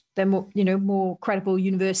options. They're more, more credible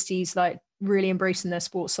universities, like really embracing their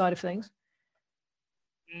sports side of things.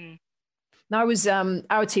 Now, was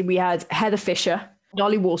our team, we had Heather Fisher,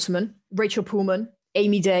 Dolly Waterman, Rachel Pullman,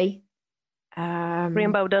 Amy Day,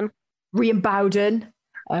 Rhian Bowden.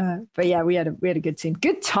 But yeah, we had a good team.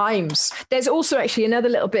 Good times. There's also actually another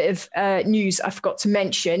little bit of news I forgot to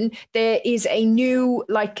mention. There is a new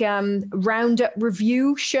roundup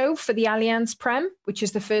review show for the Allianz Prem, which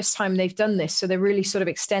is the first time they've done this. So they're really sort of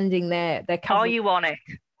extending their coverage. Are you on it?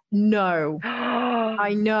 No.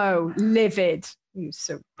 I know. Livid.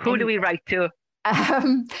 Who do we write to?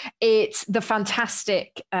 It's the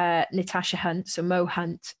fantastic Natasha Hunt, so Mo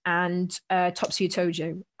Hunt, and Topsy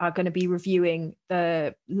Tojo are going to be reviewing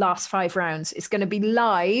the last 5 rounds. It's going to be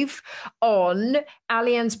live on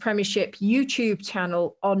Allianz Premiership YouTube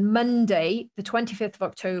channel on Monday, the 25th of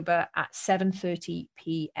October at 7:30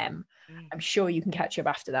 p.m. I'm sure you can catch up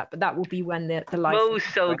after that, but that will be when the live. Mo's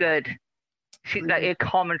so good. Her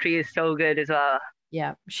commentary is so good as well.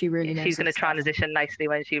 Yeah, she really knows. She's going to transition nicely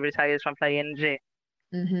when she retires from playing. Do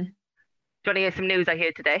you want to hear some news I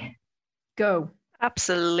hear today? Go.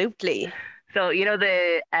 Absolutely. So,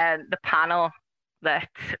 the panel that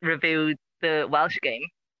reviewed the Welsh game.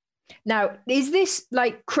 Now, is this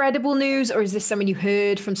like credible news, or is this someone you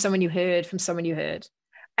heard from someone you heard from someone you heard?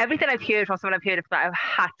 Everything I've heard from someone I've heard from, I've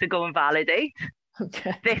had to go and validate.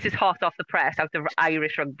 Okay. This is hot off the press out of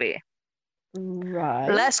Irish rugby. Right.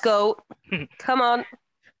 Let's go. Come on.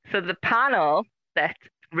 So the panel that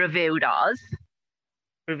reviewed our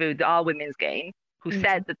women's game, who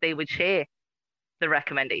said that they would share the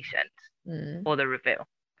recommendations or the review.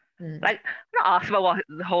 Like, I'm not asking about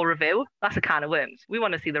the whole review. That's a can of worms. We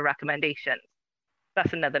want to see the recommendations.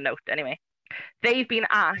 That's another note anyway. They've been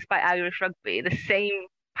asked by Irish Rugby, the same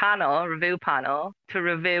review panel, to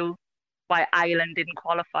review why Ireland didn't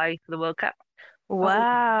qualify for the World Cup.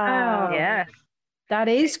 Wow. Yes. That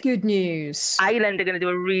is good news. Ireland are going to do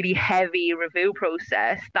a really heavy review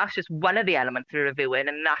process. That's just one of the elements they're reviewing,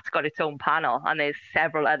 and that's got its own panel. And there's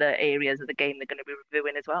several other areas of the game they're going to be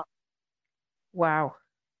reviewing as well. Wow.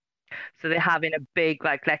 So they're having a big,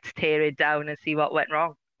 let's tear it down and see what went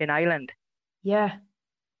wrong in Ireland. Yeah.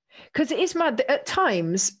 Because it is mad. At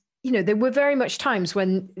times, there were very much times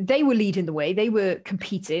when they were leading the way. They were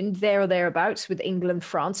competing there or thereabouts with England,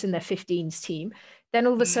 France in their 15s team. Then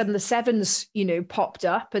all of a sudden the Sevens, popped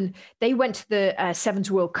up, and they went to the Sevens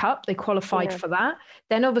World Cup. They qualified for that.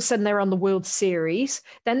 Then all of a sudden they're on the World Series.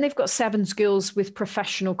 Then they've got Sevens girls with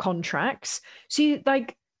professional contracts. So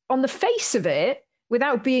on the face of it,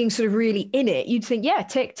 without being sort of really in it, you'd think, yeah,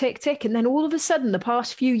 tick, tick, tick. And then all of a sudden, the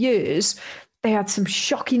past few years, they had some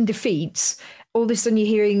shocking defeats. All of a sudden you're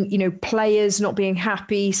hearing, players not being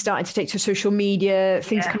happy, starting to take to social media,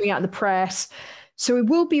 things coming out in the press. So it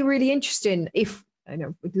will be really interesting if,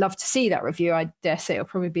 we'd love to see that review. I dare say it'll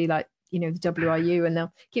probably be like, the WRU, and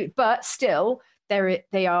they'll keep it. But still,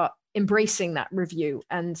 they are embracing that review.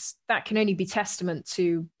 And that can only be testament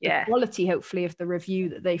to the quality, hopefully, of the review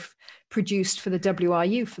that they've produced for the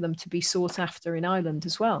WRU for them to be sought after in Ireland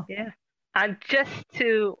as well. Yeah. And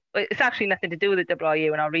it's actually nothing to do with the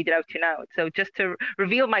WRU, and I'll read it out to you now. So just to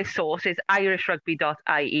reveal my source is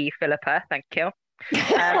irishrugby.ie, Philippa, thank you.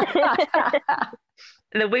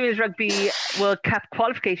 The Women's Rugby World Cup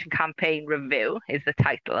Qualification Campaign Review is the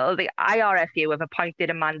title. The IRFU have appointed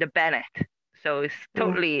Amanda Bennett, so it's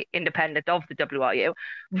totally independent of the WRU,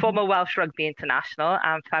 former Welsh Rugby international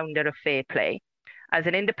and founder of Fair Play. as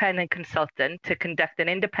an independent consultant to conduct an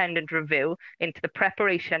independent review into the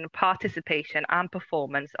preparation, participation, and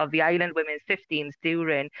performance of the Ireland women's 15s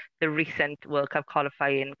during the recent World Cup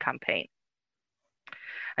qualifying campaign.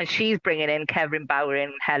 And she's bringing in Kevin Bowyer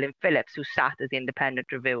and Helen Phillips, who sat as the independent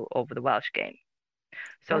review over the Welsh game.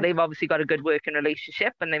 So they've obviously got a good working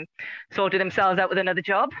relationship, and they've sorted themselves out with another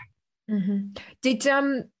job. Mm-hmm.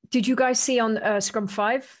 Did you guys see on Scrum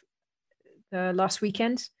 5 last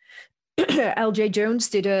weekend? LJ Jones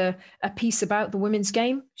did a piece about the women's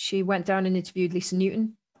game. She went down and interviewed Lisa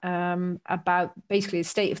Newton about basically the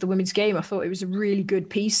state of the women's game. I thought it was a really good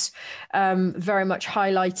piece, very much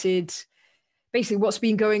highlighted basically what's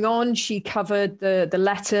been going on. She covered the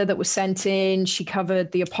letter that was sent in. She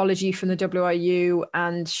covered the apology from the WIU,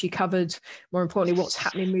 and she covered, more importantly, what's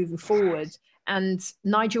happening moving forward. And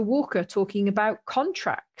Nigel Walker talking about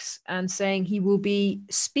contracts and saying he will be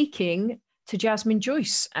speaking to Jasmine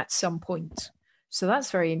Joyce at some point. So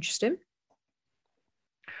that's very interesting.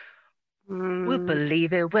 We'll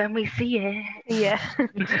believe it when we see it. Yeah.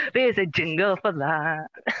 There's a jingle for that.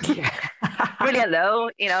 Brilliant, though.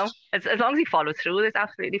 You know, as long as he follows through, it's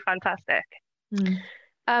absolutely fantastic.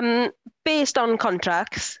 Based on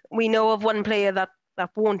contracts, we know of one player that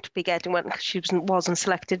won't be getting one because she wasn't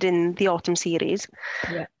selected in the autumn series.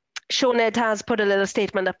 Yeah. Sinead has put a little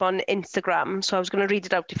statement up on Instagram, so I was going to read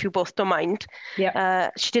it out if you both don't mind. Yeah.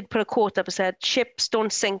 She did put a quote up that said, "Ships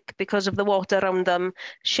don't sink because of the water around them.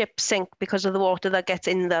 Ships sink because of the water that gets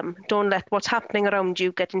in them. Don't let what's happening around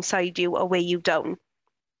you get inside you or weigh you down."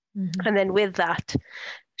 Mm-hmm. And then with that,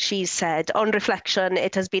 she said, "On reflection,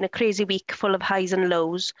 it has been a crazy week full of highs and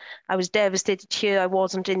lows. I was devastated to hear I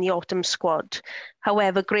wasn't in the autumn squad.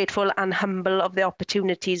 However, grateful and humble of the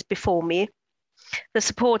opportunities before me. The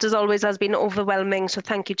support as always has been overwhelming, so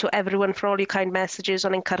thank you to everyone for all your kind messages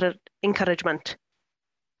and encouragement.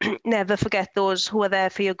 Never forget those who are there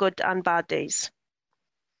for your good and bad days."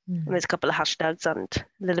 And there's a couple of hashtags and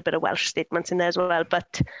a little bit of Welsh statements in there as well.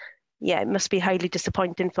 But yeah, it must be highly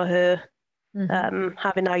disappointing for her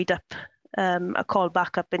having eyed up a call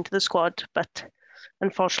back up into the squad. But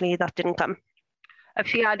unfortunately, that didn't come. Have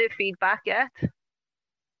she had her feedback yet?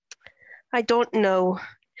 I don't know.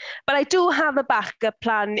 But I do have a backup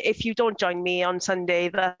plan if you don't join me on Sunday,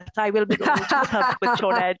 that I will be going to the pub with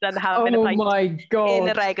Sinead and having a pint in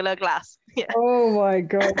a regular glass. Yeah. Oh my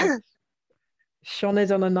God.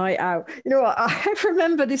 Sinead on a night out. You know what? I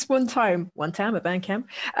remember this one time at Bandcamp,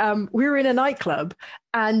 we were in a nightclub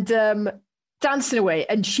and dancing away,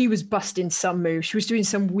 and she was busting some move. She was doing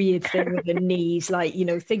some weird thing with her knees, like, you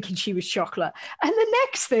know, thinking she was chocolate. And the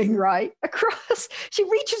next thing, right, across, she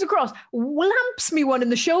reaches across, lamps me one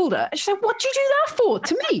in the shoulder. And she's like, "What did you do that for?"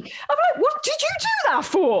 To me. I'm like, "What did you do that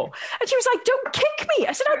for?" And she was like, "Don't kick me."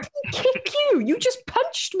 I said, "I didn't kick you. You just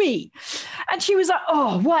punched me." And she was like,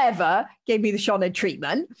 "Oh, whatever." Gave me the Sinead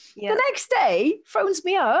treatment. Yeah. The next day, phones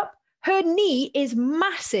me up. Her knee is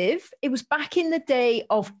massive. It was back in the day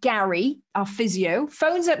of Gary, our physio.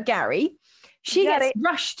 Phones up Gary. She gets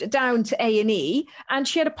rushed down to A&E, and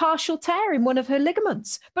she had a partial tear in one of her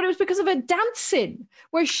ligaments. But it was because of her dancing,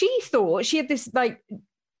 where she thought she had this like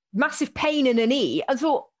massive pain in her knee. I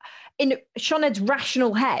thought, in Sinead's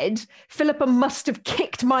rational head, Philippa must have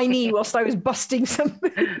kicked my knee whilst I was busting some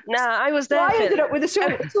moves. Nah, I was there. I ended up with a sore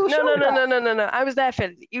shoulder. No. I was there, Phil.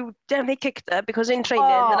 You definitely kicked her because in training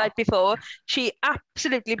the night before, she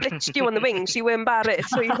absolutely blitzed you on the wings. You were embarrassed.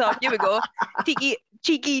 So you thought, here we go.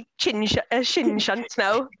 Cheeky shin shunt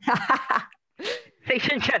now. Say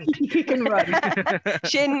shin shunt. You can run.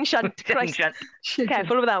 Shin shunt.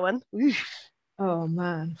 Careful with that one. Oh,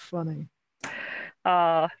 man. Funny.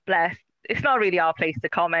 Oh, bless. It's not really our place to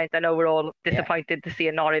comment. I know we're all disappointed to see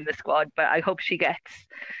her not in the squad, but I hope she gets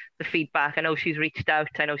the feedback. I know she's reached out.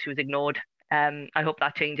 I know she was ignored. I hope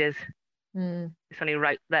that changes. It's only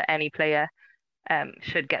right that any player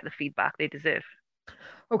should get the feedback they deserve.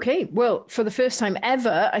 Okay, well, for the first time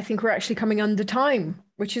ever, I think we're actually coming under time,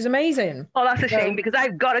 which is amazing. Oh, that's a shame because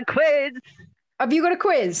I've got a quiz. Have you got a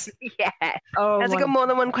quiz? Yes. Oh, has it got more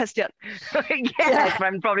than one question? Yes, but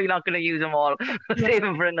I'm probably not going to use them all. Save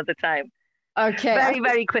them for another time. Okay.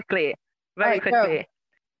 Very quickly. Very quickly. Go.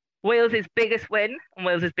 Wales's biggest win and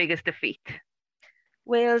Wales's biggest defeat.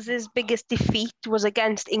 Wales's biggest defeat was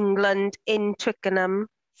against England in Twickenham.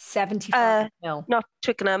 75 nil. Not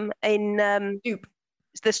Twickenham, in Stoop.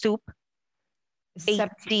 The Stoop.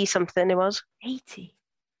 80 something it was. 80.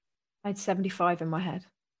 I had 75 in my head.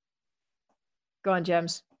 Go on,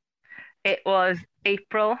 James. It was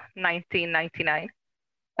April 1999.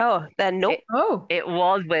 Oh, then no. It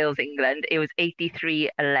was Wales, England. It was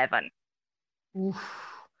 83-11.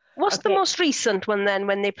 What's the most recent one then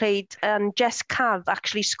when they played Jess Cav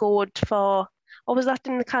actually scored for, or was that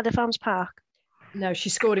in the Cardiff Arms Park? No, she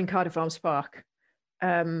scored in Cardiff Arms Park.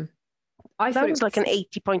 I That thought was like an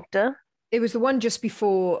 80-pointer. it was the one just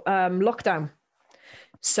before lockdown.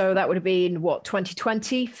 So that would have been,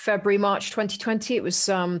 2020, February, March 2020. It was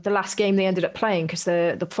the last game they ended up playing because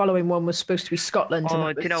the following one was supposed to be Scotland.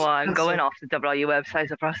 Oh, do you know what? I'm going off the WRU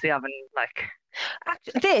website. I probably haven't,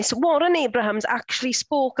 Warren Abrahams actually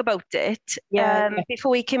spoke about it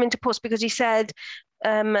before he came into post, because he said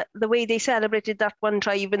the way they celebrated that one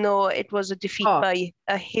try, even though it was a defeat by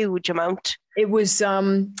a huge amount. It was,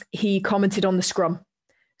 he commented on the scrum.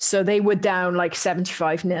 So they were down like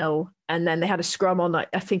 75-0, and then they had a scrum on, I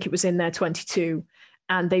think it was in their 22,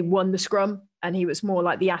 and they won the scrum. And he was more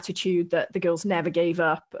like the attitude that the girls never gave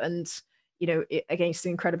up, and, against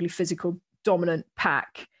an incredibly physical, dominant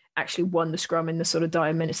pack, actually won the scrum in the sort of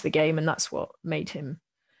dire minutes of the game, and that's what made him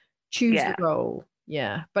choose the role.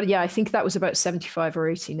 Yeah. But yeah, I think that was about 75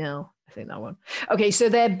 or 80-0. I think that one. Okay, so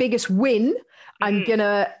their biggest win, I'm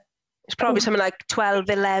gonna... It's probably something like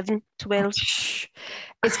 12-11 to Wales.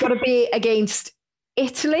 It's got to be against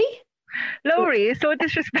Italy. Laurie, it's so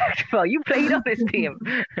disrespectful. You played on this team.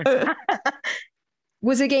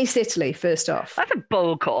 Was against Italy, first off. That's a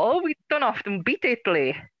bold call. We don't often beat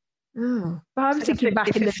Italy. Oh, but I'm thinking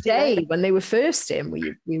back in the day when they were first in,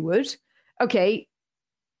 we would. Okay.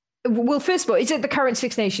 Well, first of all, is it the current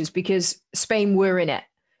Six Nations? Because Spain were in it,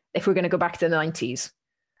 if we're going to go back to the 90s.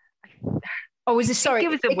 Oh, is this, sorry? It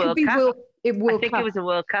was a World Cup. I think it was a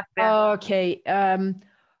World Cup. Yeah. Oh, okay. And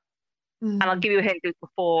I'll give you a hint, it was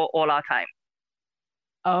before all our time.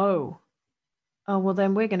 Oh, well,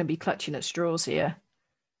 then we're going to be clutching at straws here.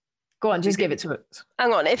 Go on, just give it to us.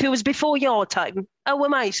 Hang on, if it was before your time, how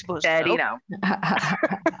am I supposed to know?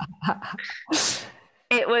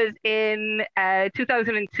 It was in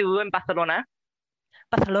 2002 in Barcelona.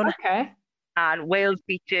 Okay. And Wales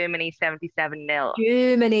beat Germany 77-0.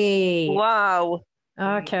 Germany. Wow.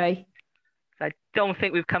 Okay. So I don't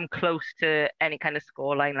think we've come close to any kind of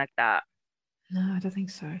scoreline like that. No, I don't think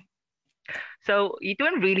so. So you're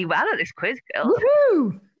doing really well at this quiz, girl.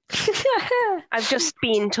 Woohoo! I've just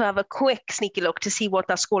been to have a quick sneaky look to see what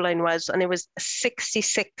that scoreline was, and it was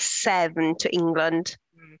 66-7 to England.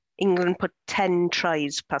 England put 10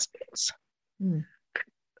 tries past Wales.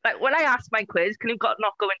 Like when I ask my quiz, can you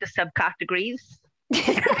not go into subcategories?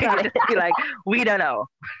 Just be like, we don't know.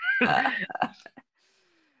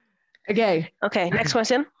 Okay, next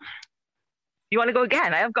question. You want to go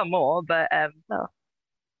again? I have got more, but no.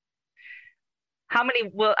 How many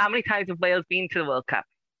times have Wales been to the World Cup?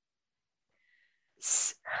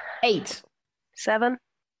 8. 7.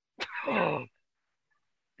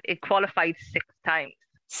 It qualified 6 times.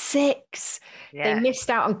 6. Yeah. They missed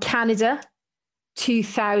out on Canada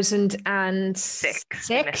 2006.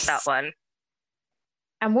 They missed that one.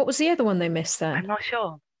 And what was the other one they missed then? I'm not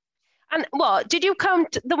sure. And what? Did you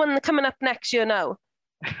count the one coming up next year now?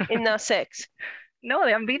 In that 6? No,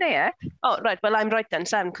 they haven't been there yet. Oh, right. Well, I'm right then,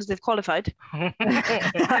 7, because they've qualified. Well,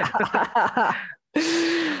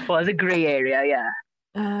 it's a grey area,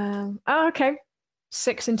 yeah. Okay.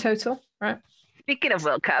 6 in total, right? Speaking of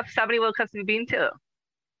World Cups, how many World Cups have you been to?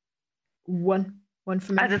 1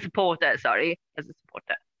 for me. As a supporter, sorry. As a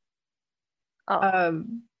supporter. Oh.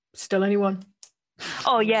 Still only 1.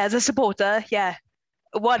 Oh, yeah, as a supporter, yeah.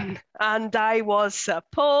 1. And I was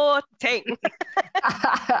supporting.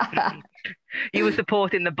 You were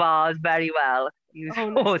supporting the bars very well.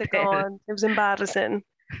 God. It was embarrassing.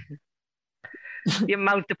 The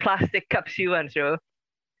amount of plastic cups you went through.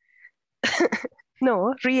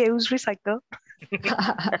 No, reuse, recycle.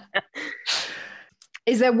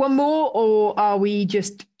 Is there one more, or are we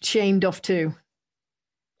just shamed off 2?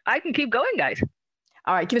 I can keep going, guys.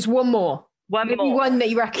 All right, give us one more. Maybe one that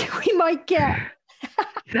you reckon we might get.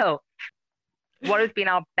 So, what has been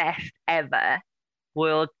our best ever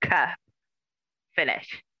World Cup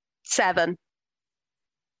finish? 7.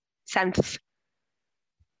 7th.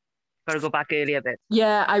 Got to go back earlier a bit.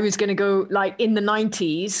 Yeah, I was going to go like in the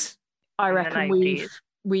 90s. I reckon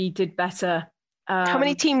we did better. How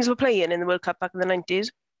many teams were playing in the World Cup back in the 90s?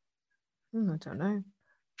 I don't know.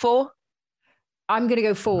 4? I'm going to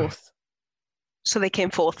go 4th. So they came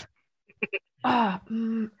 4th. Well,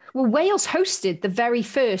 Wales hosted the very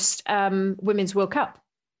first Women's World Cup.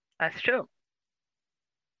 That's true.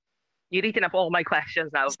 You're eating up all my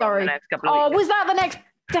questions now. Sorry. For the next couple of weeks. Was that the next?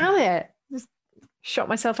 Damn it. Just shot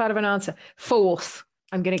myself out of an answer. 4th,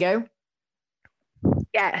 I'm going to go.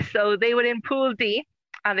 Yeah, so they were in Pool D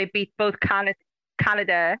and they beat both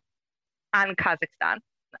Canada and Kazakhstan,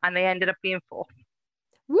 and they ended up being 4th.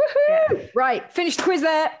 Woohoo! Yes. Right, finished the quiz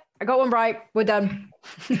there. I got one right. We're done.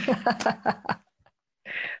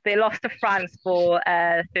 They lost to France for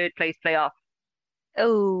third place playoff.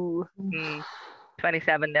 Oh,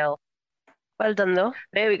 27-0. well done though.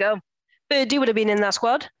 There we go. Birdie would have been in that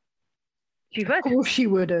squad. She Of would. course she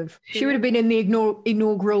would have. She She would have been in the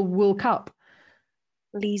inaugural World Cup.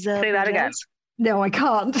 Lisa. Say that again. Bridges. No, I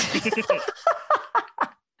can't.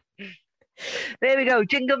 There we go.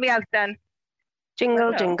 Jingle me out then.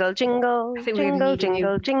 Jingle, No. jingle, jingle, I think we're jingle, needing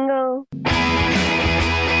you. jingle, jingle.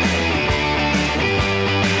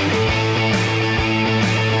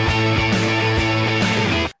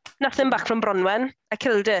 Nothing back from Bronwen. I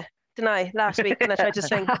killed her, didn't I, last week when I tried to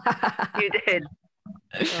sing? You did.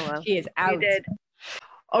 Oh well. She is out. You did.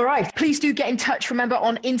 All right. Please do get in touch. Remember,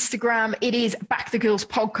 on Instagram, it is Back the Girls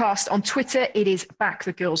Podcast. On Twitter, it is Back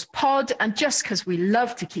the Girls Pod. And just because we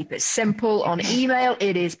love to keep it simple, on email,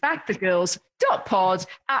 it is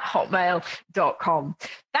backthegirls.pod@hotmail.com.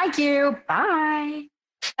 Thank you. Bye.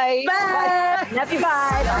 Bye. Bye. Love you.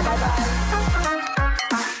 Bye. Bye. Bye. Bye.